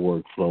to do your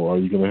workflow? Are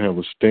you going to have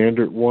a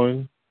standard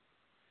one,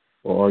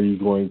 or are you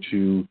going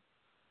to,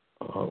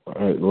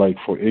 like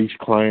for each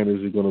client,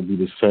 is it going to be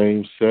the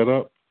same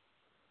setup,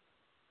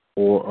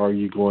 or are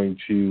you going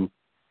to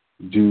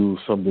do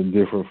something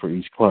different for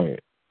each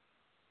client?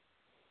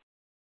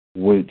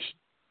 Which,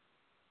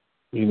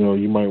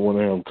 you might want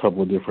to have a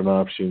couple of different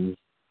options,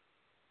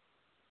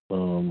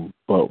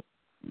 but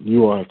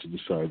you all have to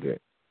decide that.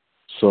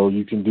 So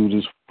you can do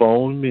this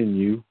phone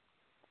menu,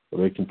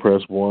 where they can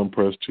press 1,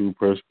 press 2,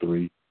 press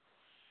 3.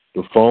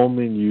 The phone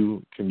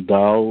menu can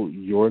dial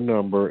your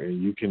number,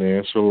 and you can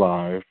answer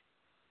live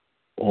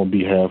on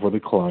behalf of the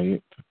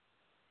client.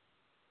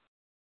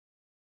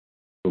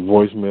 The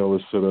voicemail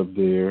is set up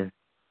there.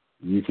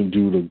 You can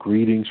do the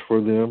greetings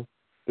for them.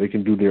 They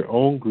can do their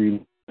own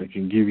greetings. They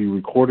can give you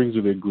recordings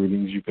of their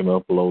greetings. You can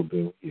upload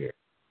them here.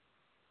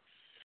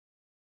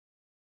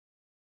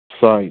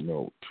 Side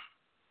note.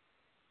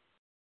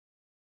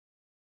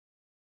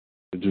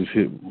 It just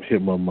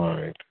hit my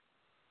mind.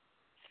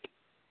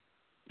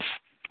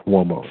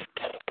 One moment.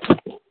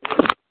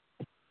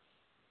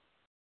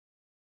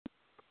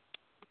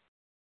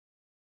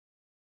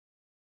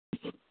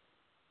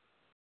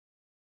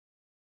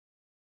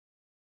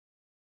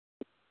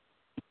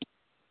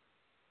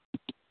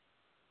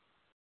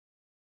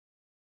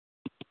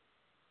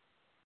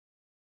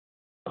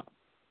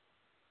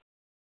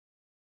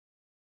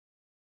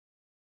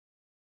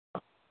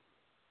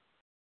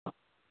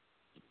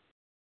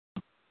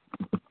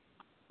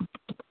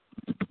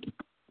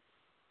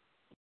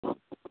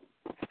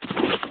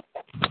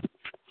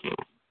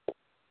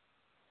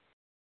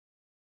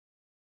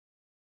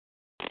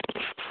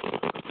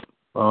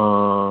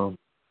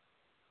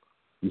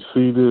 You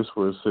see this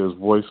where it says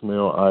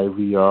voicemail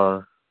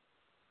IVR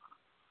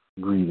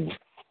greeting.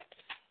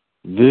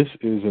 This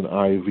is an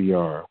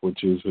IVR,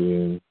 which is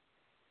an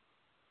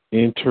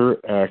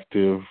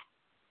interactive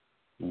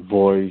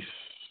voice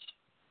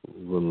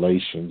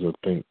relations, I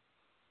think.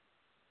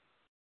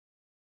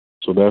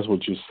 So that's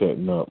what you're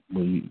setting up.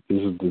 This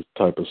is the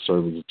type of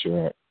service that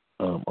you're at.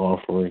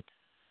 offering.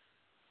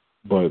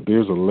 But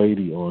there's a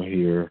lady on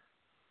here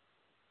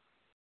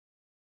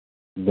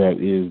that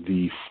is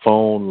the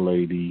phone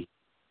lady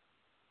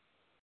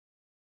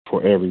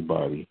for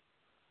everybody.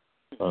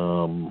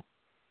 When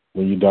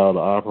you dial the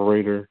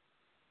operator,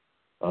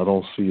 I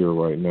don't see her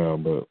right now,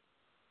 but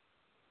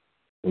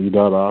when you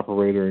dial the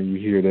operator and you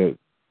hear that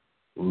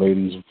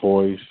lady's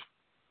voice,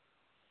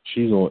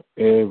 she's on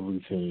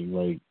everything.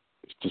 Like,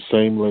 it's the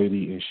same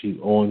lady, and she's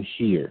on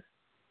here.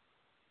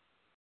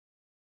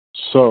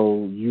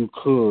 So you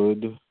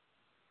could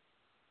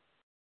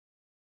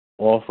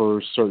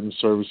offer certain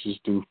services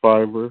through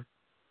Fiverr.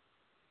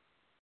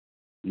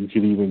 You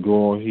could even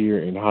go on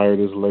here and hire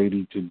this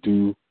lady to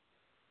do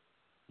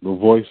the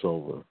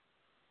voiceover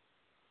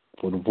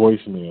for the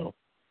voicemail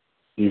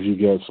if you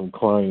got some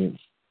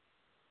clients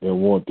that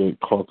want that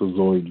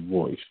Caucasoid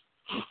voice.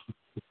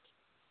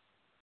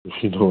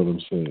 If you know what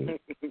I'm saying.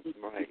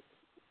 Right.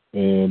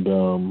 And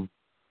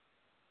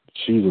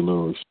she's a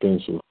little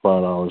expensive.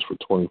 $5 for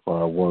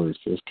 25 words.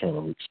 That's kind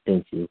of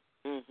expensive.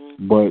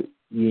 Mm-hmm. But,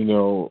 you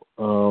know,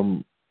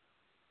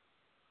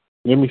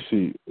 let me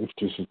see if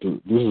this is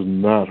this is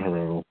not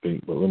her, I don't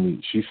think, but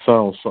she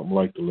sounds something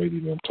like the lady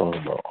that I'm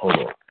talking about. Hold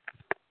on.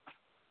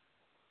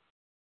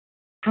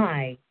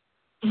 Hi.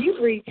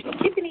 You've reached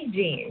Tiffany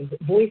Jean's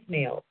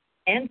voicemail,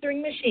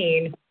 answering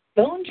machine,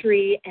 phone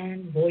tree,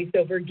 and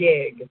voiceover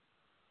gig,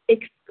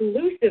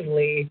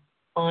 exclusively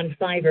on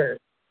Fiverr.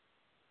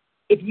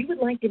 If you would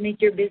like to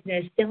make your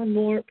business sound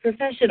more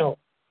professional,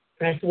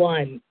 press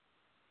 1.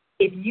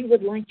 If you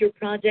would like your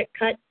project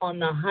cut on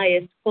the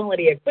highest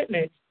quality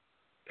equipment,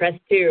 press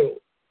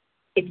 2.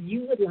 If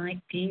you would like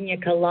pina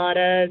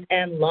coladas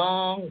and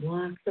long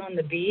walks on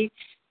the beach,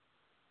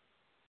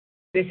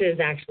 this is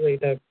actually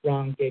the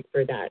wrong gig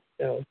for that.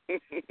 So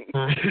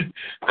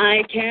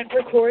I can't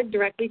record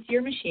directly to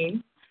your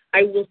machine.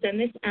 I will send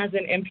this as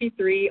an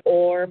MP3,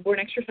 or for an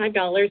extra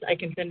 $5, I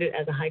can send it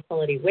as a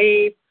high-quality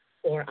WAV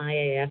or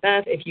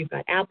IAFF if you've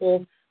got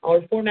Apple,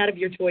 or format of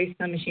your choice.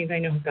 Some machines I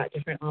know have got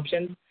different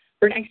options.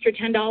 For an extra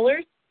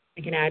 $10,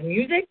 I can add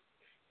music,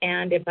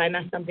 and if I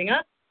mess something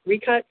up,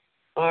 recuts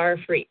are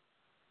free.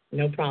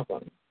 No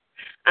problem.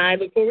 I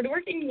look forward to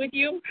working with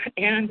you,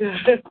 and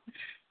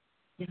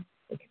yeah,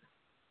 okay.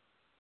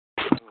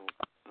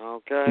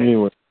 Okay.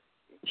 Anyway,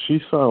 she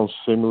sounds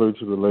similar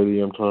to the lady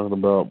I'm talking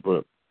about,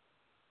 but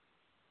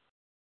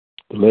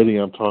the lady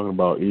I'm talking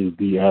about is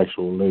the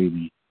actual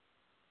lady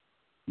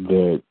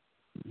that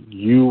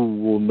you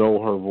will know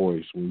her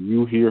voice. When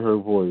you hear her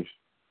voice,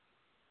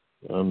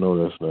 I know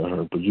that's not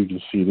her, but you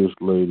can see this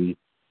lady.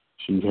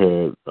 She's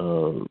had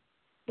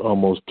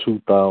almost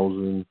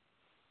 2,000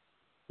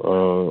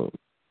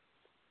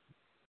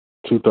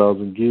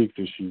 gigs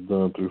that she's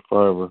done through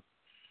Fiverr.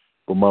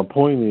 But my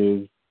point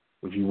is,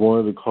 if you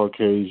wanted a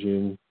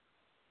Caucasian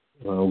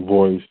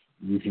voice,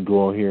 you can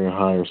go on here and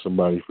hire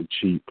somebody for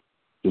cheap.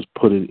 Just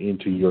put it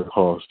into your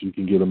cost. You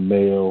can get a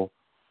male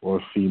or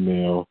a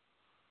female,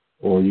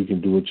 or you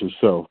can do it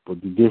yourself.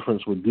 But the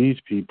difference with these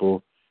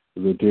people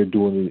is that they're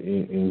doing it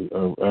in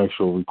an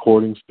actual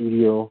recording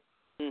studio.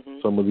 Mm-hmm.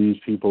 Some of these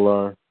people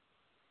are.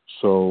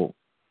 So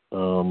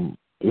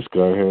this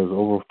guy has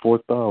over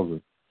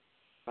 4,000.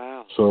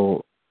 Wow.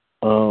 So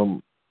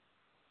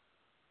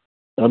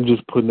I'm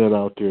just putting that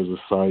out there as a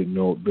side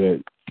note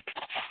that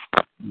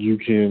you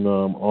can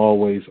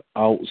always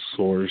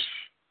outsource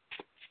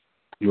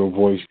your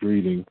voice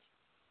greetings,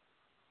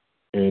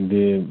 and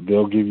then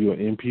they'll give you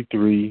an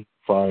MP3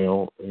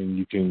 file, and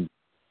you can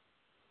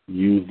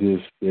use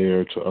this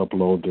there to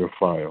upload their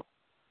file.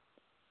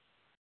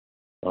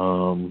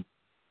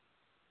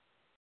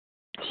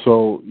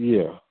 So,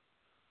 yeah.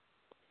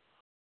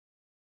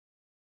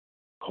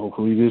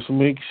 Hopefully this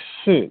makes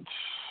sense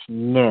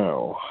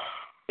now.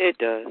 It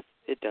does.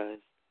 It does.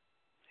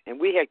 And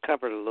we had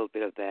covered a little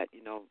bit of that,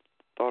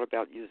 thought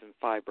about using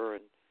Fiverr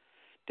and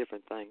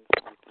different things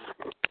like that.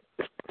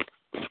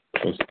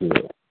 That's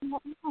good. I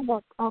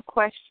have a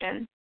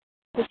question.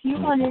 If you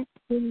wanted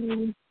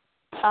to,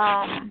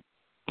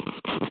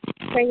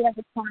 say you have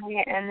a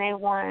client and they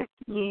want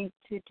you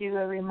to do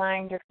a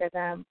reminder for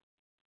them,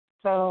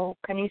 so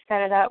can you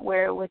set it up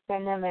where it would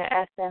send them an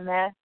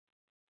SMS?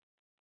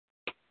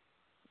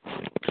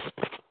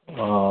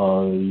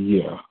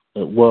 Yeah.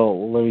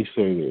 Well, let me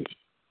say this.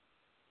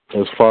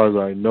 As far as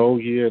I know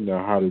here,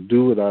 now how to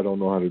do it, I don't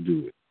know how to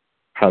do it.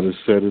 How to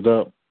set it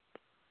up,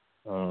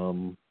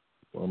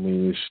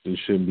 it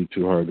shouldn't be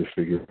too hard to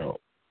figure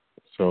out.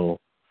 So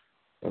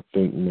I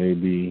think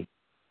maybe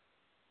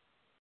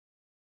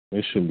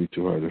it shouldn't be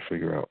too hard to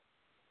figure out.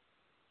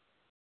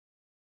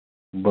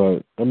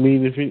 But,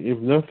 if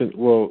nothing,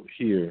 well,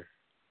 there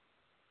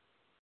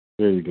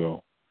you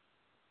go.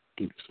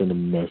 You can send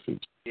them a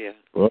message. Yeah.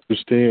 But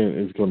understand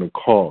it's going to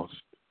cost.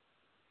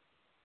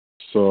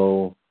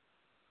 So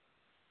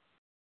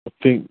I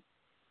think,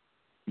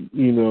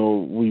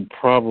 we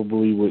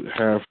probably would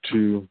have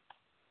to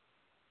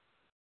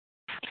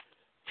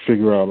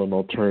figure out an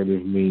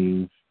alternative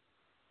means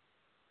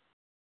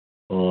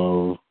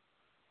of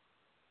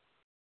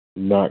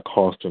not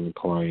costing the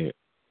client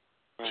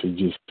to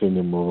just send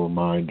them a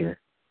reminder.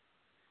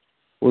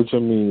 Which, I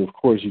mean, of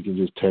course, you can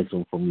just text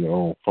them from your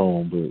own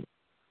phone, but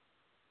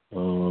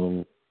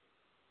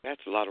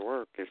that's a lot of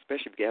work,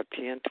 especially if you have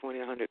 10, 20,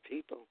 100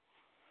 people.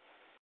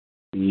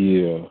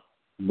 Yeah,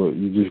 but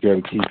you just got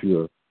to keep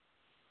your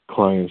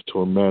clients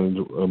to a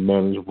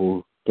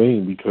manageable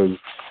thing, because,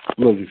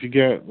 look, if you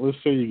get, let's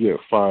say you get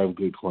 5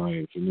 good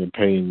clients and they're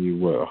paying you,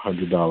 what,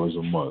 $100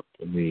 a month.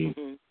 I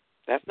mean,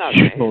 that's not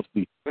you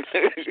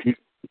bad.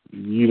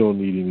 you don't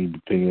need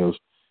anything else.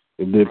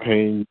 If they're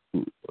paying,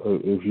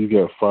 if you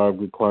got 5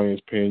 good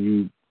clients paying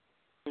you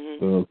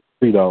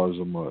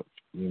 $3 a month,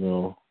 you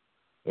know,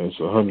 that's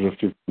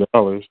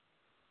 $150.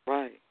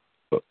 Right.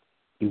 But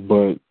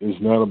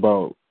it's not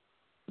about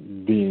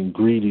being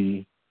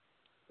greedy.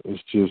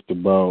 It's just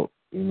about,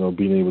 you know,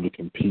 being able to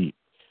compete.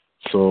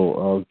 So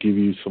I'll give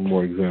you some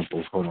more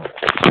examples. Hold on.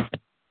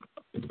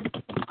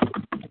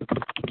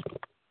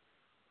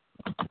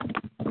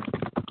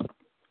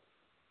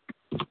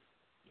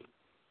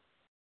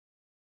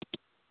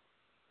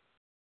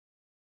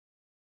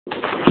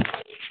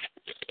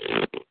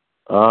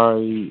 I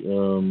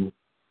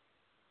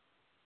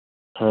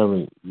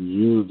haven't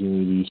used any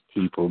of these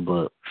people,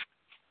 but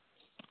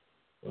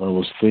I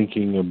was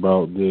thinking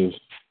about this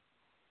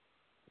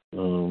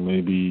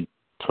maybe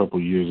a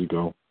couple years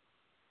ago.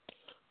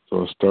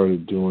 So I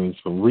started doing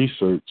some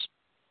research,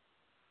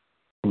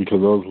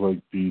 because I was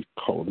like, these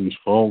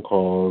phone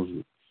calls,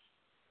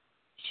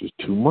 it's just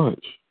too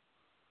much.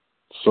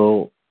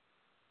 So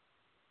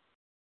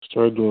I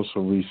started doing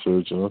some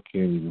research, and I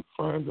can't even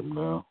find them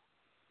now.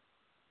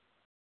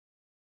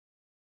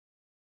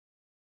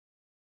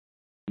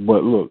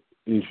 But look,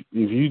 if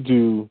you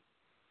do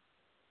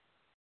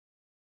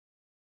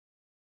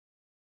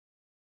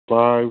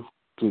 5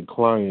 good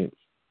clients,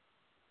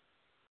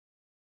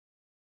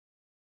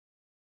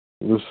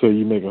 let's say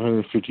you make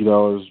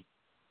 $150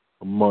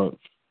 a month.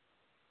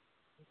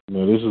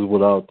 Now this is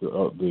without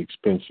the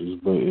expenses,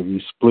 but if you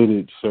split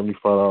it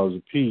 $75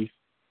 a piece,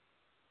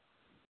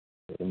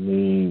 I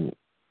mean,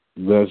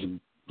 that's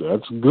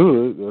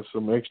good. That's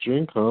some extra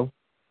income.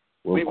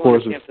 Well, we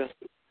want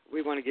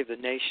to give the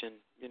nation,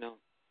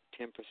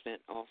 10%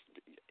 off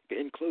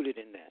included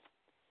in that.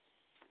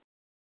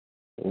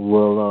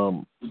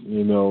 Well,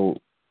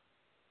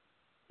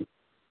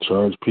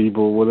 charge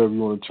people whatever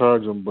you want to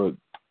charge them, but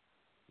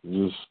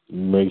just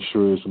make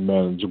sure it's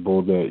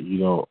manageable, that you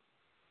don't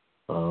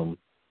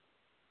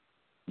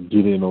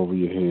get in over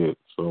your head.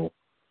 So,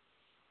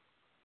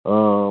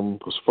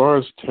 as far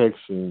as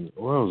texting,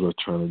 what was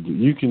I trying to do?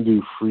 You can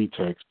do free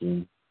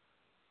texting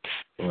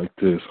like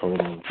this.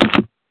 Hold on.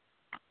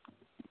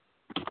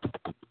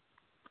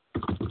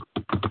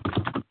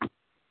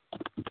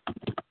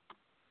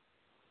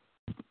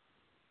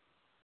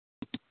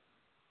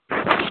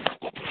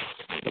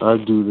 I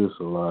do this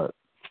a lot,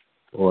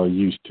 or I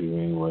used to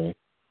anyway.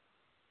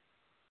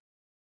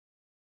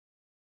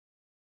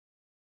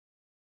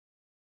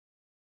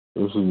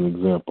 This is an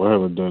example. I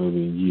haven't done it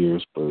in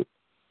years, but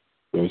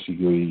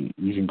basically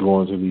you can go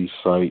onto these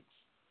sites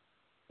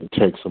and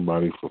text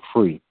somebody for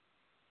free.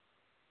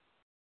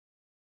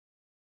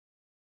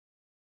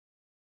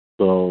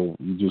 So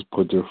you just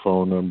put their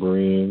phone number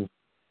in,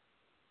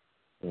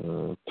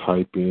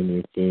 type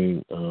in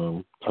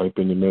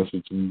the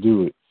message and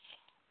do it.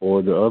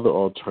 Or the other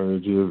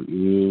alternative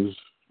is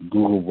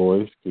Google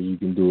Voice, because you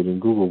can do it in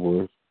Google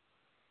Voice.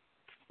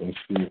 And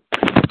see.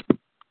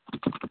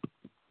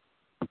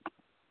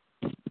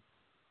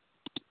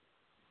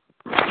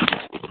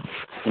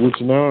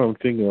 Which now I'm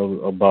thinking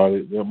about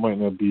it, that might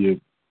not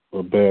be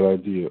a bad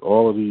idea.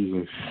 All of these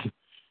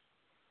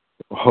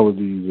are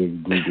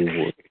Google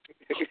Voice.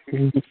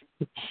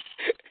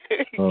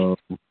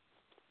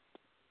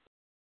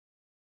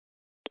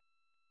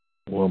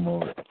 One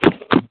moment.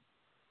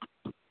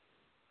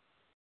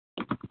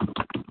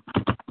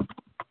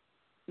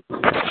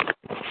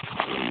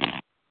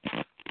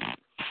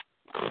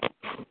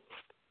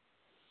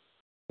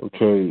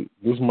 Okay,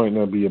 this might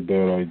not be a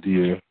bad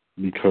idea,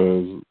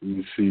 because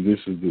you see this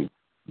is the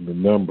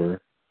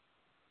number,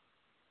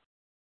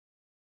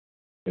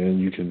 and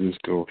you can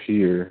just go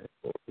here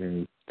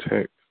and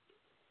text,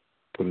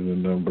 put in the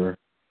number,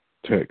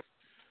 text.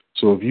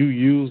 So if you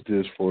use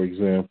this, for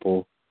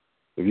example,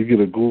 if you get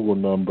a Google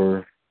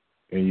number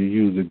and you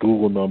use the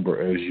Google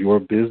number as your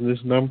business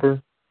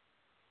number,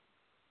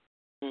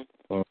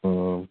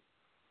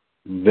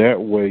 that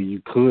way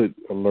you could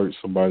alert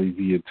somebody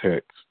via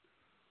text.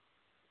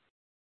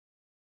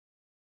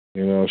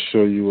 And I'll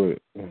show you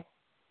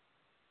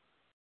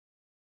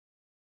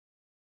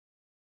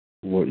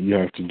what you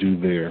have to do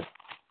there.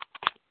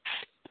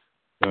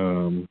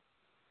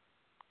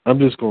 I'm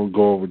just going to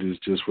go over this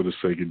just for the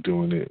sake of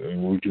doing it,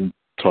 and we can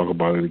talk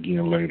about it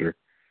again later.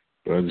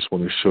 But I just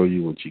want to show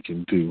you what you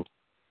can do.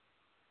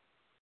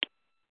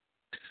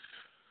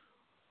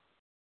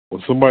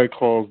 When somebody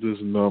calls this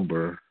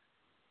number,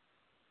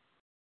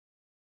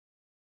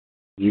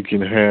 you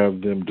can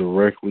have them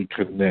directly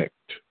connect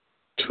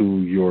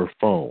to your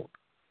phone.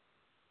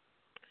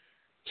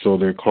 So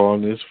they're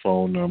calling this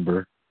phone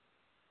number,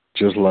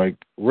 just like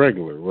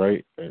regular,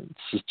 right? And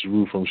Sister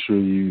Ruth, I'm sure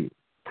you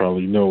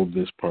probably know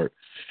this part.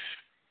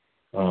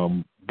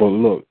 But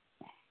look,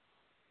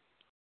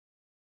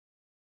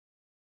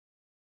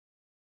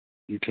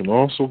 you can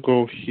also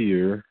go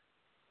here.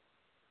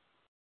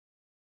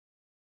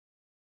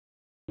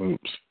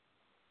 Oops.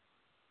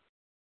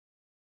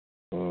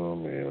 Oh,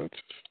 man, I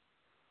just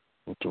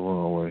went the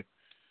wrong way.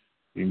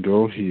 You can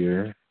go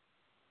here,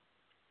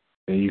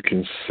 and you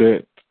can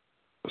set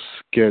a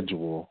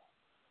schedule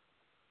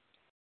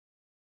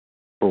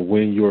for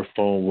when your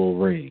phone will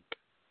ring.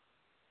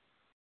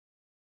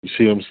 You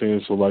see what I'm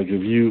saying? So, like,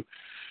 if you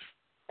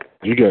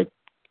got,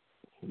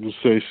 let's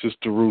say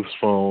Sister Ruth's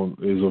phone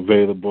is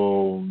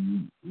available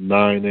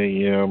 9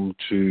 a.m.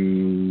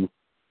 to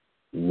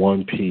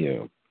 1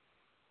 p.m.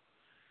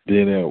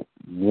 Then at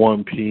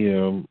 1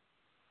 p.m.,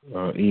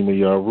 Ema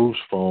Yaru's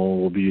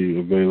phone will be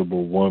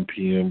available 1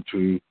 p.m.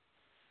 to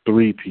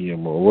 3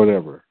 p.m. or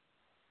whatever.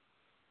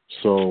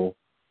 So,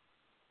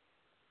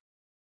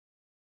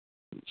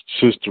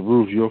 Sister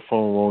Ruth, your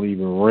phone won't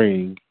even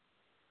ring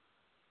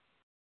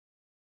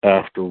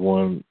after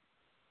 1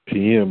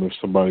 p.m. if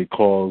somebody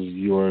calls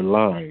your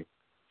line.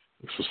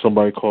 So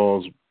somebody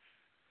calls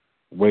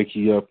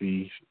Wakey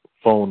Uppy's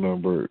phone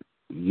number,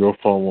 your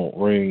phone won't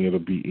ring. It'll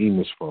be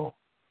Ema's phone.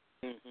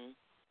 Mm-hmm.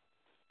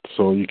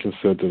 So you can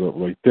set it up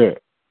like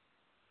that.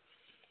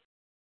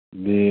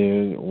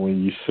 Then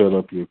when you set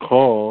up your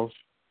calls,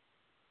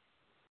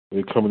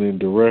 they're coming in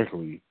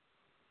directly.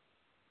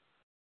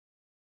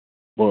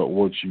 But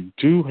what you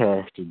do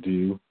have to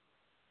do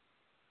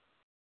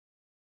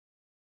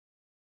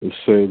is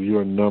save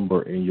your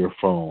number in your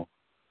phone.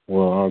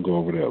 Well, I'll go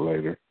over that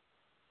later.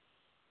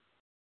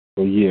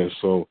 But yeah,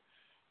 so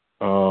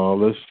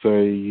let's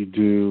say you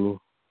do.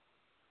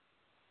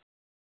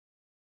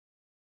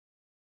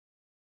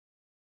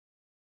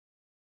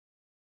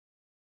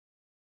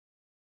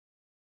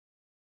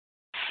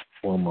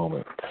 One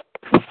moment.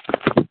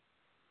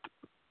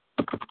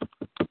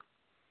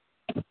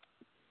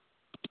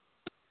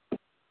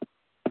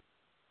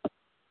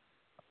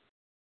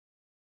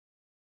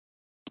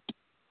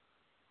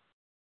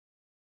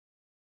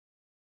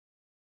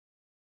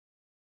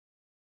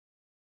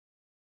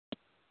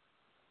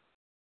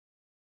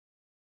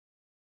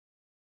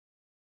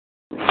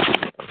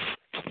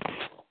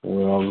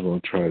 Well, I was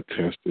going to try to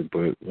test it, but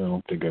I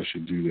don't think I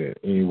should do that.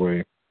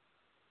 Anyway,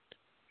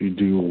 you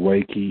do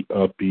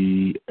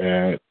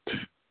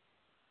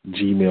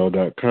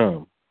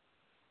wakeyuppy@gmail.com.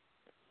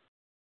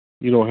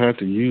 You don't have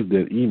to use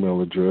that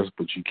email address,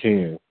 but you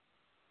can.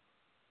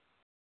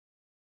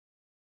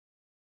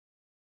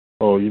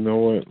 Oh, you know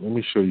what? Let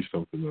me show you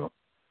something else.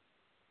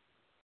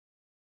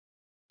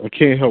 I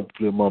can't help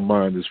that my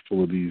mind is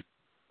full of these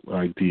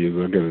ideas.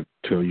 I got to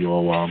tell you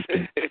all while I'm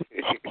thinking.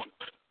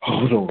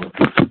 Hold on.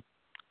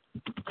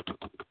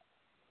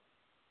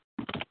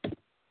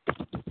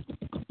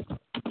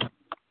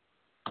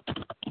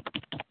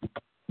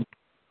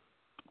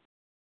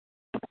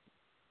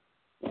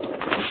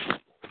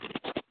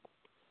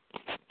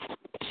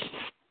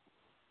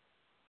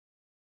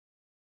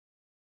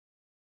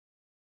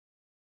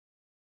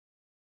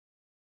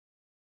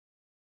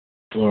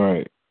 All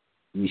right.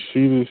 You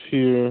see this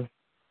here?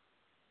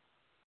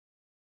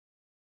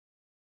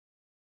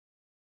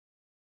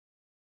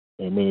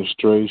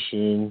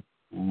 Administration,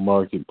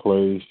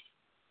 marketplace,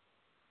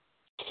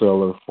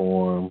 seller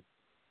form.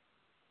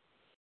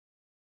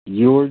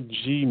 Your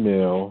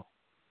Gmail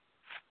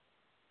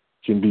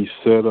can be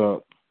set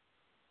up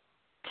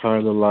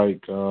kind of like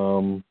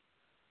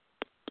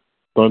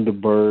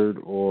Thunderbird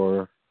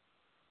or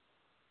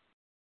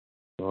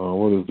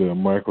what is that?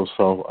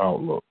 Microsoft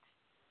Outlook.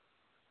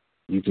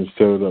 You can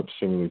set it up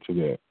similar to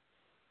that.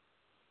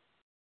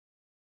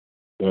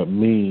 That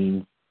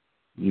means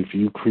if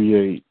you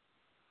create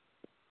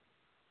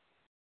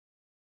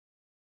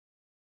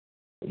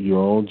your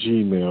own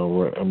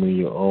Gmail,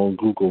 your own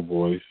Google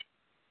Voice,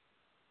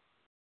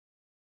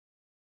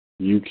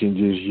 you can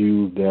just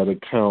use that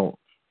account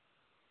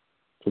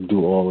to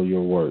do all of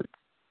your work.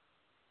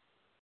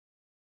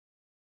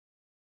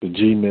 The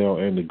Gmail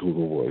and the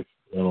Google Voice.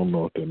 I don't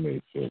know if that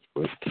made sense,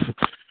 but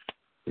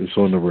it's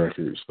on the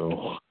record.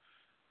 So,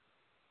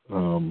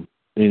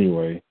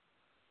 anyway,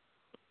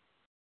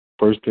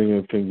 first thing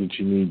I think that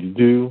you need to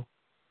do,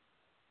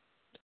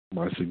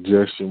 my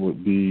suggestion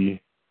would be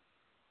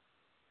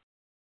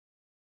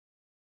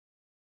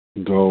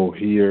go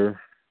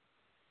here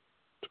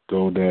to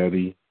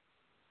GoDaddy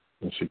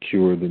and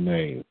secure the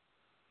name.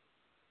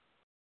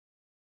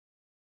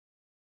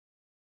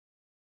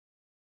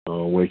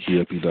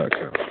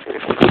 WakeyUppy.com.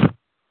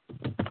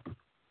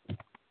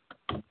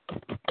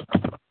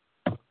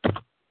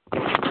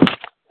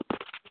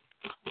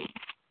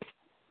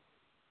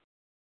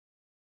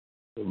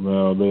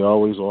 Now, they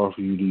always offer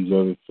you these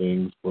other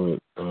things, but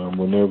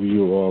whenever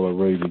you all are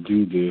ready to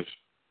do this,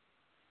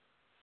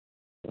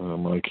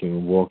 I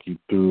can walk you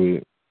through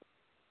it.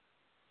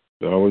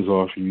 They always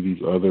offer you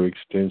these other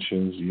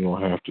extensions. You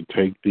don't have to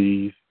take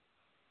these,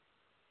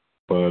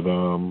 but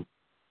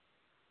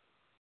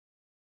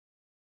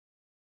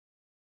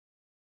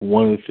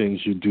one of the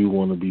things you do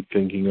want to be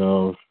thinking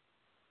of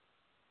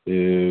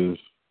is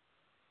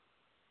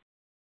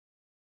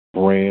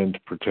brand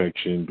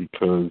protection,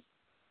 because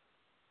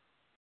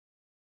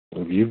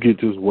if you get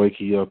this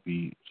Wakey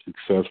Uppy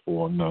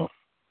successful enough,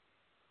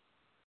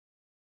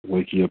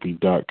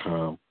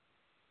 WakeyUppy.com,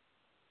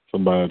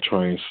 somebody will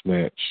try and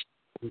snatch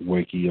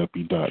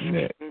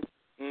WakeyUppy.net.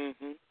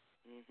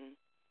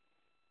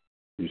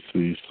 You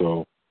see,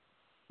 so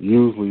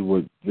usually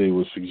what they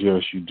would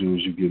suggest you do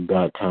is you get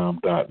 .com,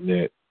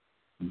 .net,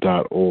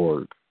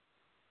 .org.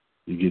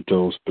 You get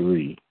those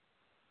three.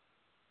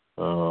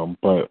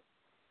 But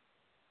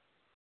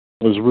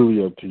it's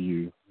really up to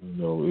you. You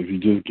know, if you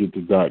just get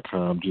the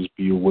 .com, just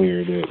be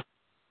aware that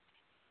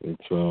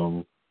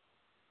it's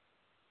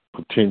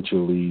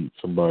potentially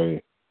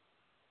somebody.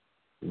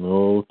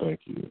 No,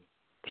 thank you.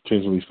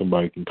 Potentially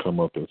somebody can come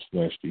up and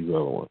snatch these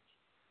other ones.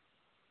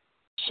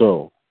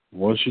 So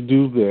once you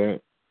do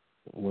that,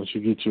 once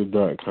you get your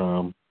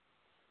 .com,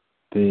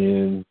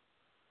 then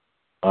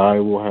I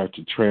will have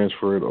to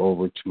transfer it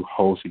over to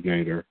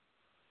HostGator,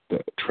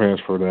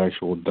 transfer the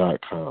actual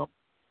 .com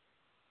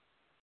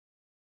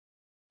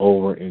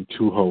over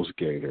into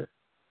HostGator.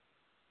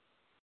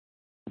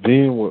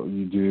 Then what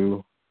you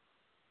do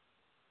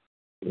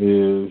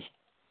is,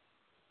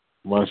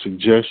 my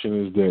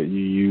suggestion is that you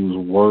use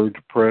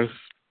WordPress.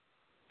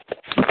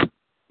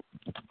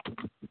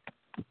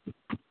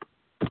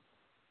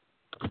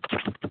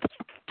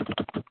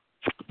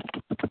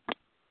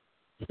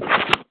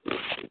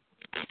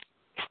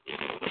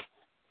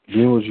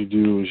 Then what you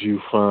do is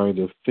you find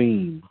a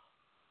theme.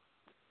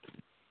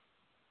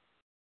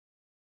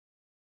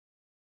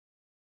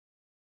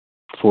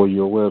 For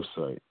your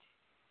website.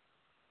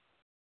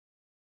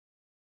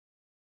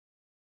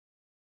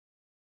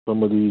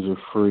 Some of these are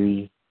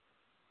free.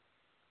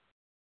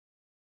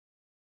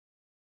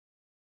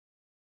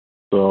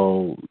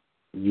 So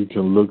you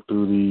can look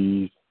through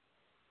these,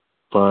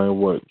 find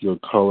what your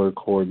color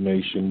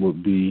coordination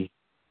would be,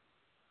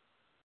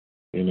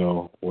 you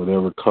know,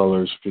 whatever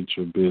colors fit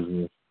your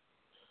business.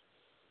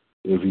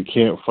 If you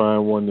can't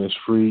find one that's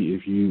free,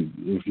 if you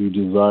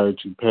desire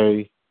to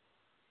pay,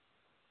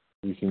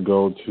 you can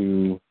go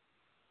to,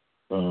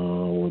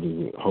 what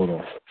is it? Hold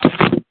on.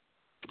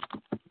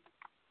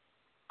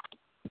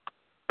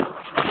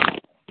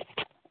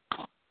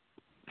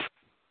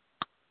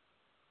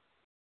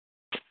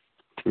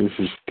 This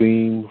is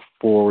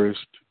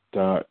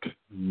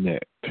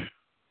themeforest.net.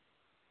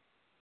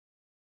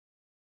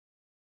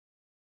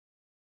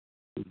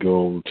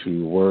 Go to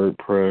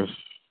WordPress,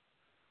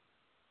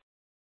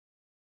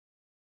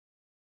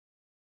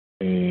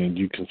 and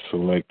you can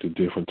select the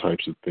different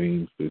types of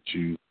things that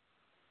you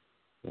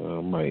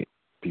might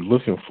be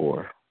looking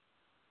for.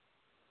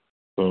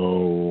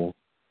 So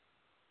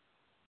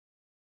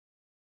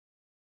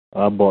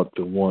I bought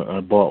the one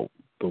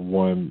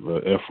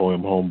the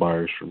FOM home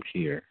buyers from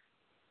here.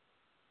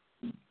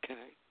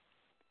 Okay.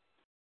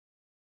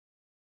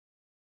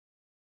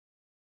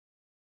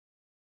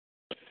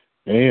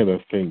 And I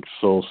think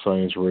Soul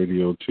Science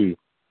Radio too.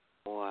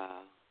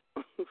 Wow.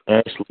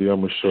 Actually,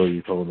 I'm gonna show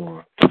you. Hold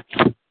on.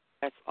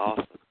 That's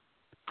awesome.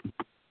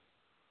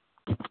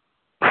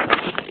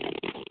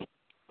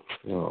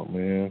 Oh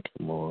man,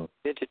 come on.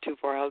 Venture too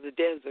far out of the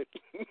desert.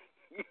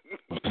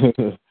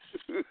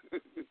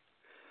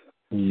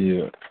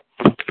 Yeah.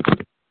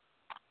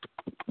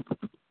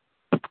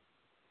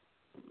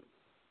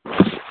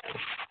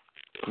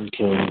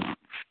 Okay.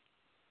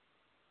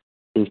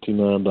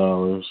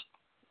 $59.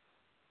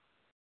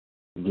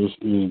 This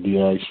is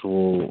the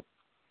actual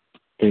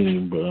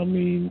theme, but I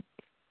mean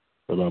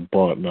that I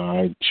bought. Now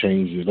I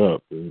changed it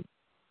up and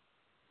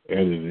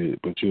edited it,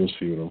 but you'll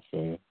see what I'm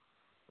saying.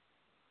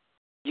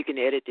 You can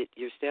edit it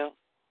yourself?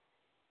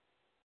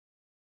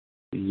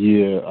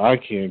 Yeah, I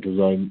can, because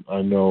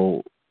I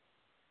know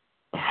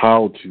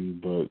how to,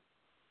 but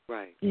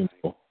Right. you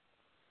know.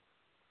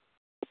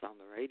 It's on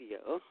the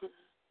radio.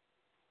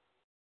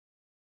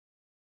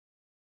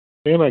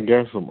 And I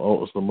got some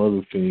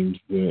other themes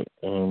that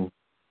I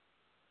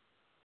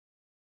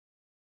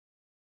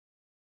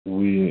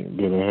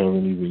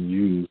haven't even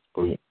used,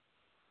 but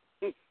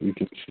you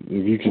can,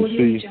 if you can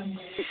see.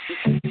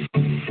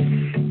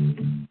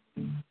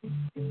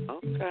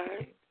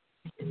 Okay.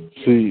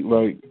 See,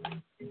 like,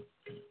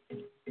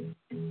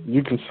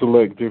 you can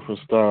select different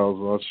styles.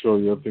 I'll show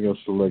you. I think I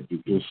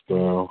selected this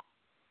style.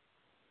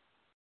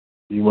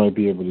 You might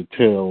be able to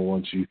tell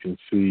once you can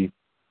see.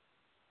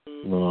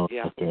 Yeah.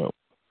 Like that.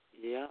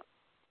 Yeah.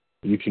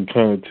 You can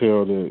kind of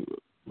tell that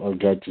I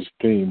got this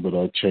theme, but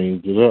I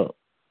changed it up.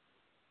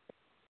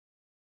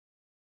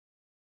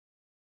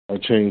 I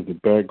changed the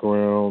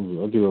backgrounds.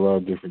 I did a lot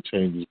of different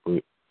changes,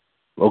 but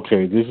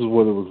okay, this is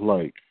what it was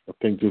like. I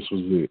think this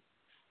was it.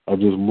 I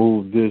just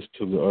moved this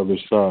to the other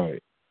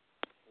side.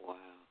 Wow.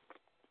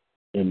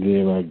 And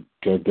then I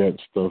got that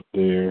stuff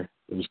there.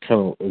 It's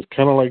kind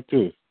of like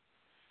this.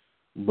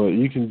 But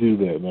you can do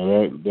that.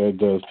 Now that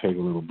does take a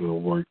little bit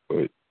of work,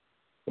 but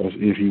that's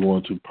if you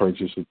want to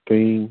purchase a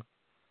theme.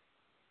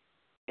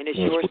 And it's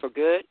yours for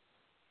good?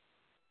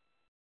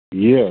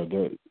 Yeah,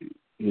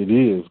 it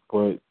is,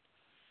 but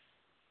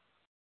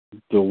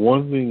the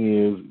one thing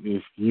is,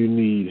 if you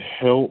need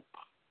help,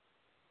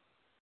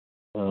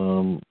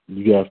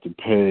 you have to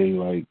pay,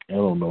 like, I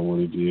don't know what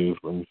it is.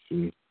 Let me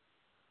see.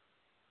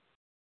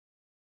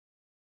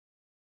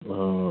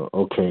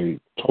 Okay,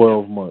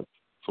 12 months.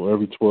 So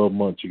every 12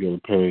 months you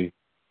got to pay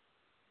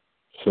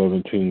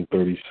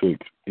 $17.36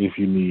 if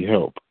you need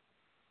help.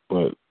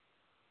 But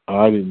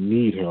I didn't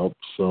need help,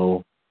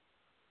 so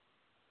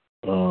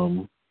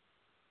I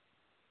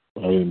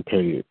didn't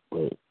pay it.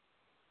 But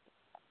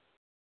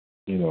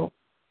you know,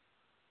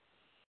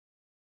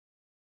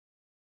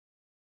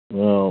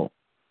 now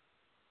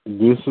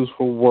this is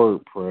for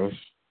WordPress.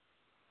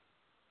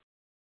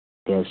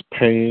 That's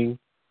paying.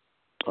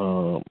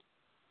 But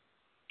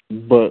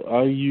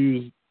I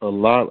use a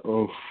lot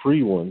of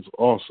free ones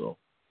also.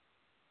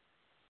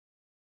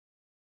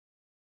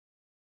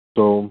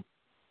 So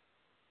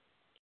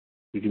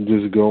you can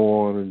just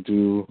go on and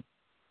do.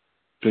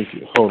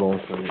 Hold on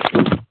a second.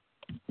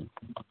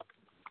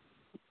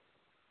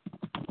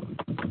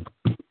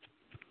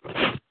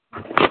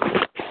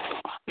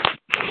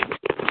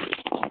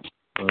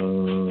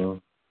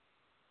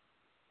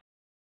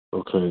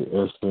 Okay,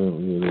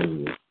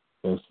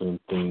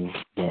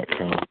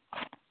 smthemes.com.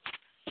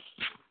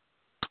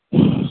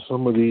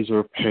 Some of these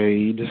are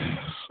paid,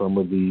 some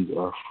of these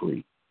are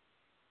free.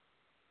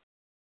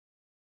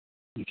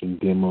 You can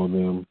demo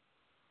them.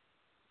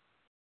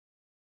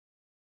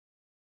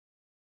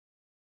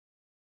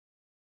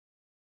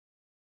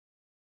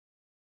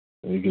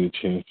 And you get a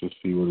chance to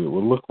see what it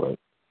would look like.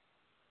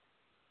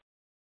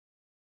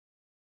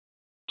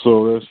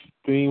 So that's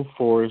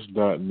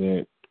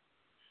themeforest.net,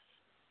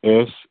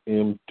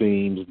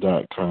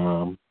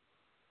 smthemes.com.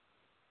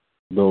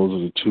 Those are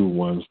the two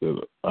ones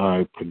that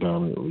I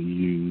predominantly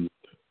use.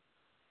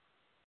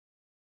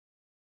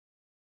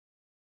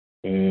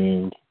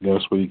 And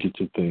that's where you get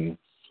your theme.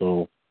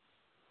 So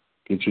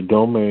get your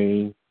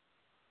domain,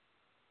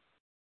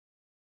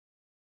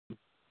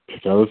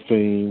 pick out a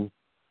theme,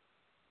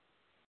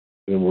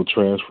 then we'll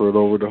transfer it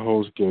over to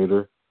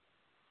HostGator.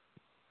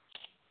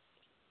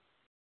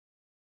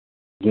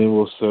 Then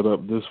we'll set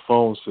up this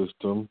phone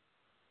system.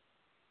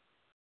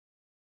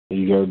 And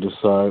you got to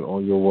decide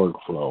on your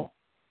workflow.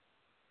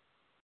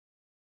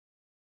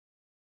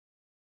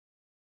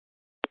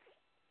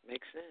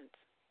 Makes sense.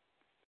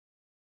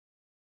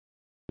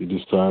 You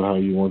decide how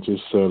you want to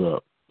set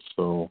up.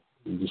 So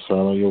you decide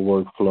on your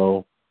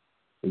workflow.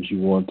 If you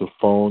want the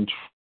phone,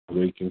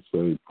 they can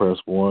say press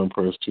 1,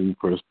 press 2,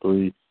 press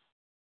 3.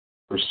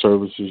 For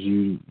services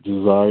you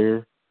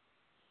desire,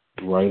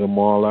 write them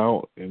all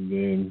out. And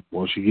then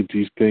once you get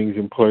these things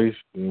in place,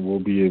 then we'll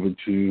be able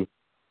to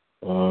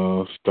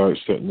start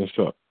setting this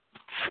up.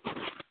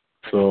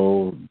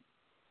 So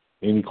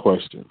any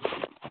questions?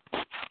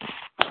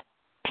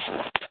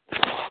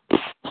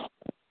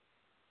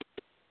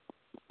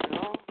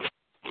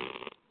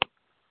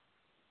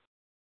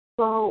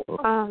 So,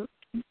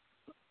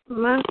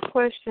 my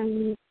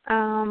question,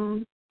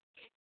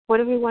 what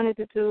if we wanted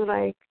to do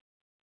like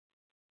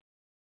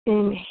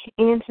an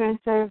answering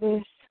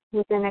service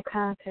within the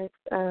context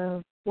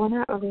of, well,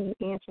 not really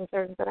an answering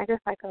service, but I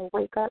guess like a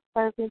wake up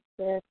service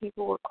where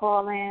people would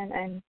call in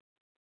and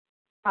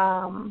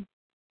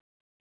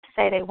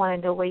say they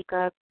wanted to wake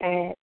up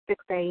at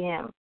 6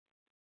 a.m.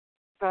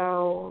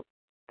 So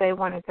they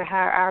wanted to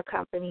hire our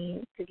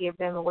company to give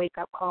them a wake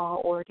up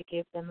call or to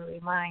give them a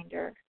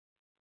reminder.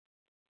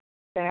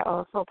 Is that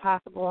also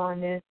possible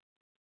on this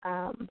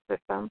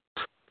system?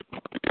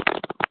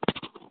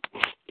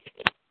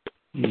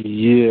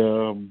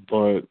 Yeah,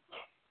 but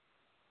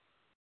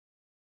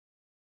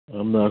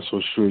I'm not so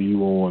sure you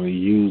will want to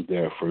use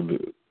this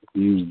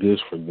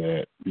for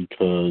that,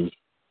 because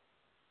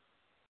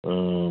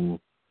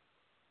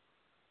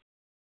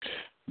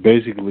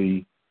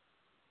basically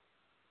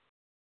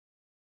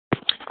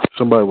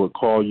somebody would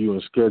call you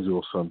and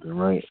schedule something,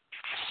 right?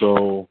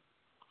 So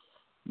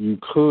you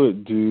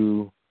could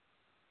do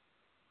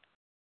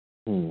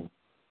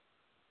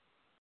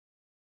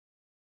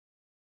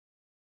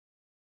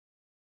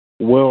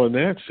well, in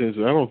that sense,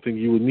 I don't think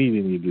you would need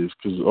any of this,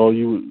 because all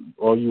you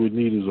would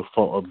need is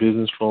a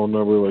business phone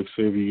number. Like,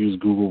 say if you use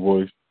Google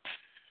Voice,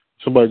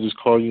 somebody just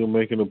call you and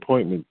make an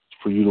appointment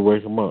for you to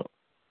wake them up.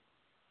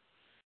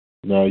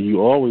 Now,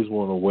 you always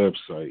want a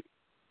website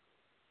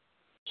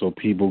so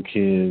people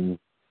can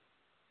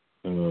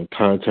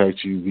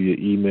contact you via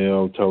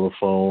email,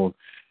 telephone.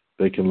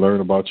 They can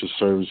learn about your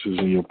services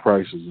and your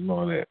prices and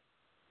all that.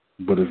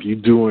 But if you're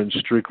doing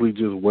strictly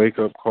just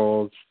wake-up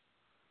calls,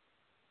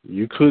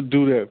 you could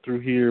do that through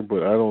here,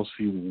 but I don't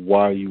see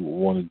why you would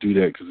want to do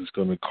that, because it's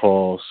going to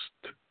cost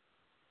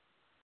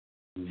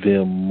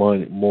them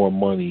more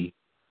money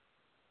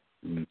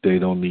that they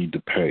don't need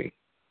to pay.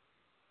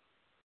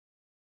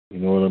 You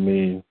know what I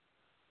mean?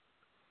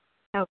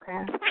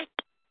 Okay.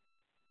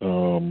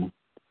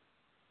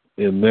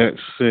 In that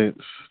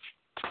sense,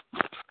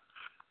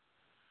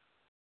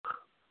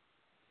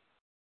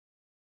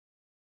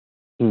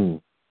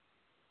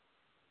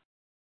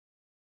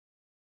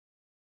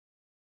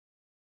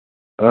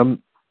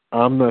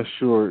 I'm not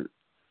sure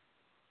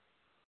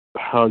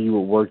how you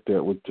would work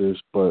that with this,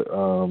 but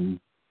I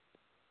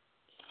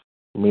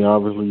mean,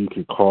 obviously you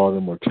could call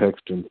them or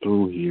text them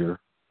through here.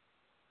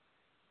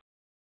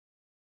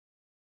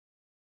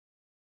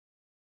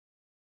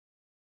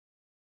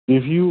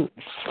 If you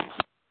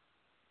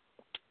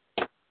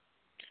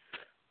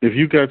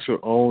got your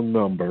own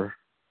number,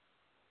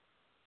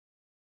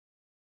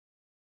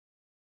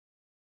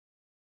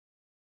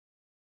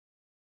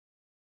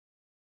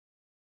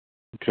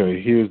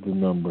 okay, here's the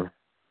number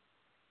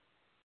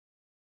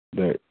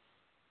that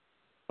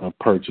I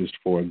purchased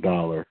for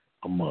 $1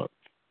 a month.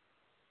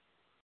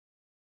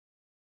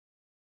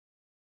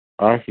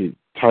 I could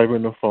type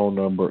in the phone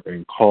number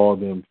and call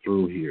them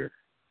through here.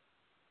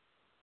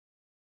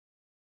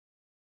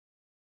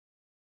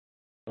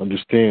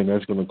 Understand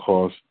that's going to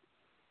cost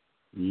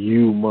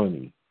you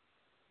money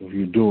if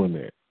you're doing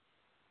that.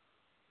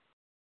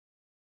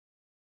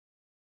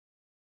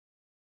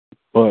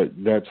 But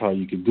that's how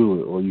you could do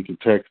it. Or you could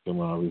text them,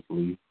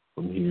 obviously,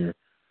 from here.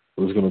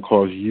 But it's going to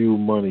cost you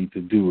money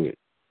to do it.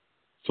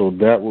 So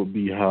that would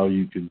be how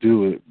you could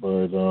do it.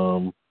 But,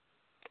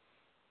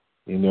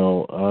 you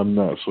know, I'm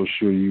not so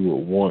sure you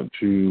would want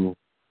to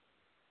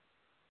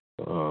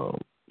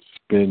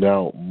spend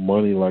out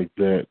money like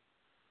that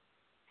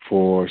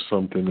for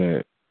something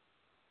that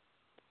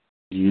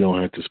you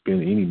don't have to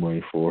spend any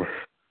money for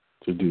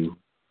to do.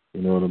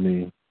 You know what I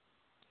mean?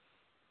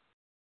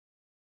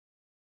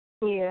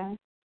 Yeah.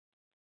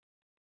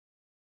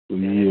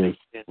 Yes.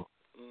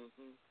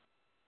 Mm-hmm.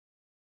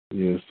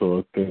 Yeah, so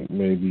I think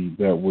maybe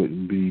that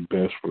wouldn't be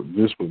best for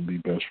this. Wouldn't be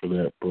best for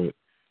that, but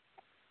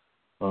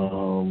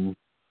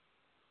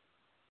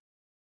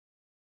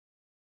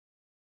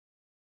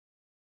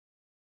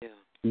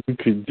you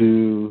could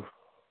do,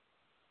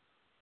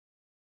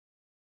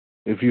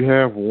 if you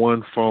have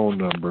one phone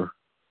number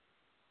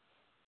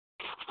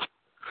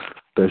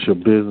that's your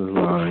business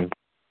line,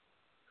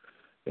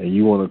 and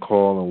you want to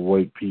call and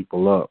wake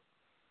people up,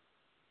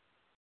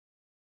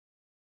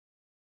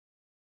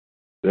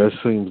 that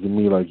seems to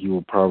me like you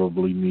would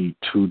probably need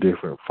 2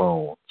 different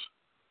phones.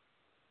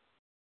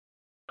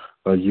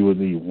 Like you would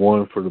need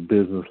one for the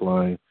business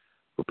line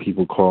for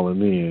people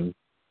calling in.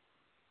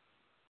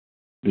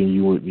 Then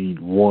you would need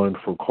one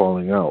for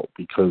calling out.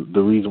 Because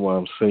the reason why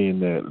I'm saying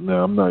that,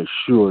 now I'm not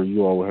sure,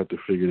 you all will have to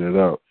figure that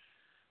out.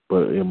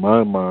 But in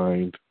my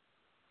mind,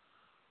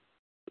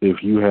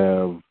 if you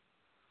have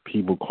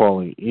people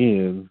calling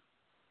in,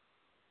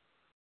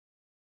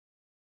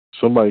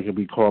 somebody could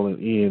be calling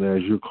in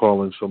as you're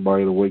calling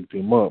somebody to wake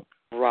them up.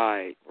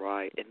 Right,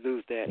 and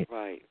lose that.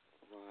 Right.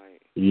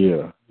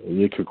 Yeah,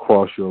 it could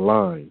cross your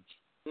lines.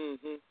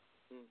 Mhm.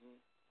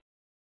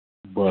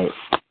 But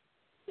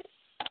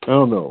I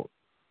don't know.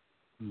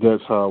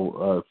 That's how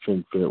I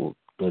think that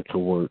could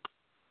work.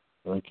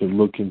 I can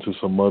look into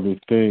some other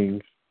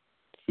things,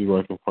 see if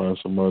I can find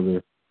some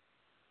other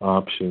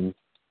options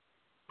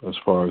as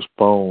far as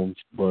phones.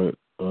 But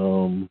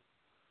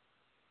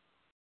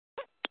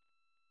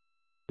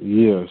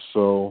yeah,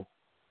 so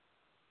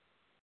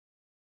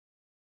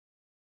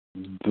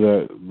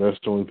that's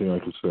the only thing I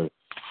can say.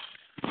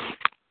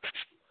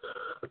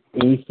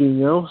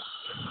 Anything else?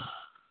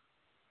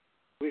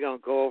 We're going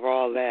to go over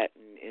all that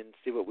and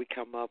see what we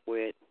come up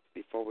with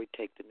before we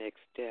take the next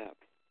step.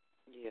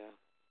 Yeah.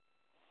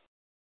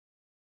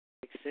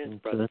 Makes sense, Okay.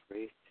 Brother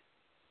Priest.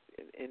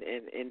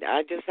 And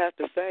I just have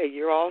to say,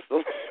 you're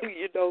also,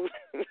 you know,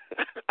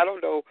 I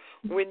don't know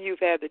when you've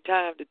had the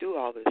time to do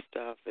all this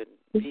stuff and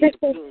be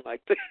doing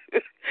like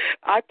this.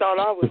 I thought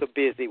I was a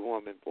busy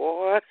woman,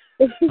 boy.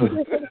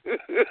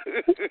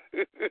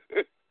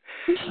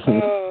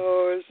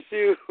 Oh,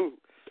 shoot.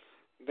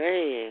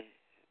 Man,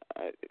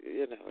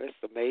 you know,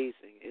 it's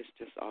amazing. It's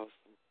just awesome.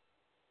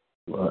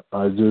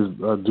 I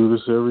do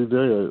this every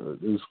day.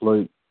 It's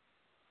like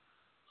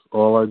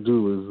all I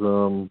do is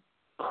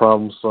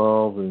problem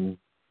solve and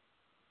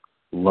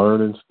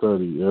learn and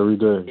study every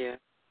day.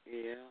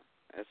 Yeah,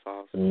 that's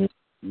awesome. And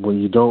when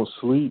you don't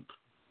sleep,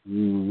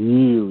 you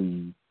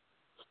really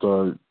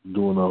start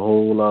doing a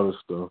whole lot of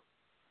stuff.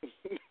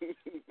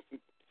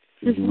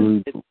 You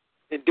really,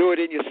 and do it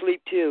in your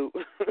sleep too.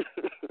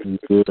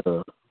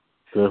 Yeah,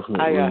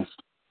 definitely.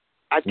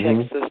 I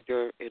text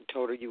sister and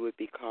told her you would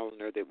be calling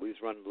her, that we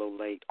was running a little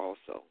late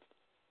also.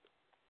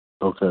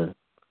 Okay.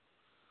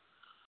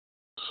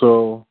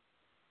 So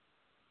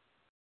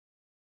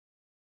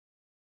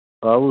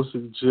I would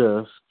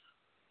suggest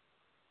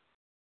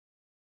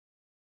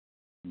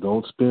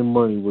don't spend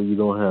money where you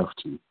don't have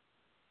to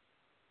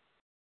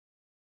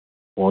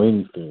or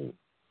anything.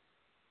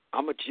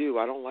 I'm a Jew.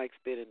 I don't like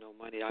spending no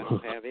money I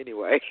don't have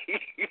anyway.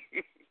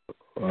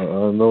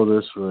 I know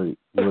that's right,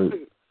 but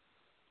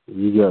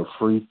you got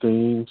free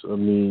themes. I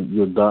mean,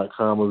 your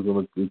 .com is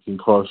it can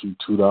cost you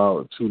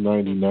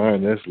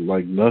 $2.99. That's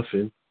like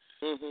nothing.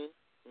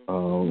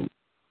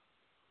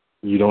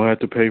 You don't have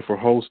to pay for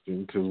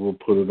hosting because we'll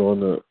put it on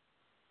the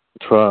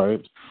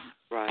Tribes.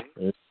 Right.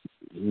 And,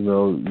 you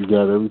know, you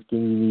got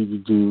everything you need to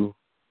do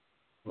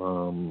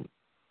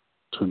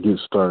to get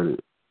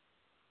started.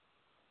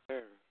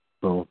 Sure.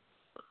 So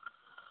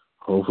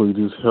hopefully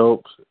this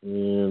helps.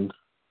 And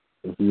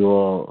if you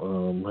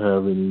all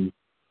have any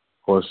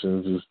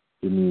questions, just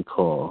give me a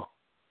call.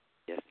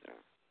 Yes,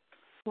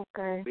 sir.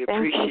 Okay. We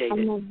Thank appreciate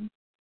you. it.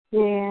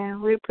 Yeah,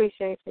 we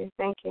appreciate you.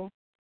 Thank you.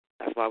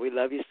 That's why we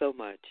love you so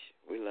much.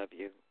 We love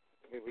you.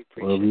 We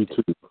appreciate Love you it.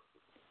 too.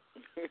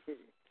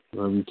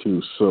 Love you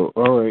too. So,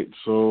 all right.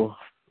 So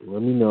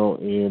let me know,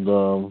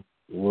 and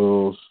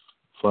we'll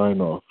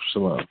sign off.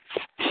 Shalom.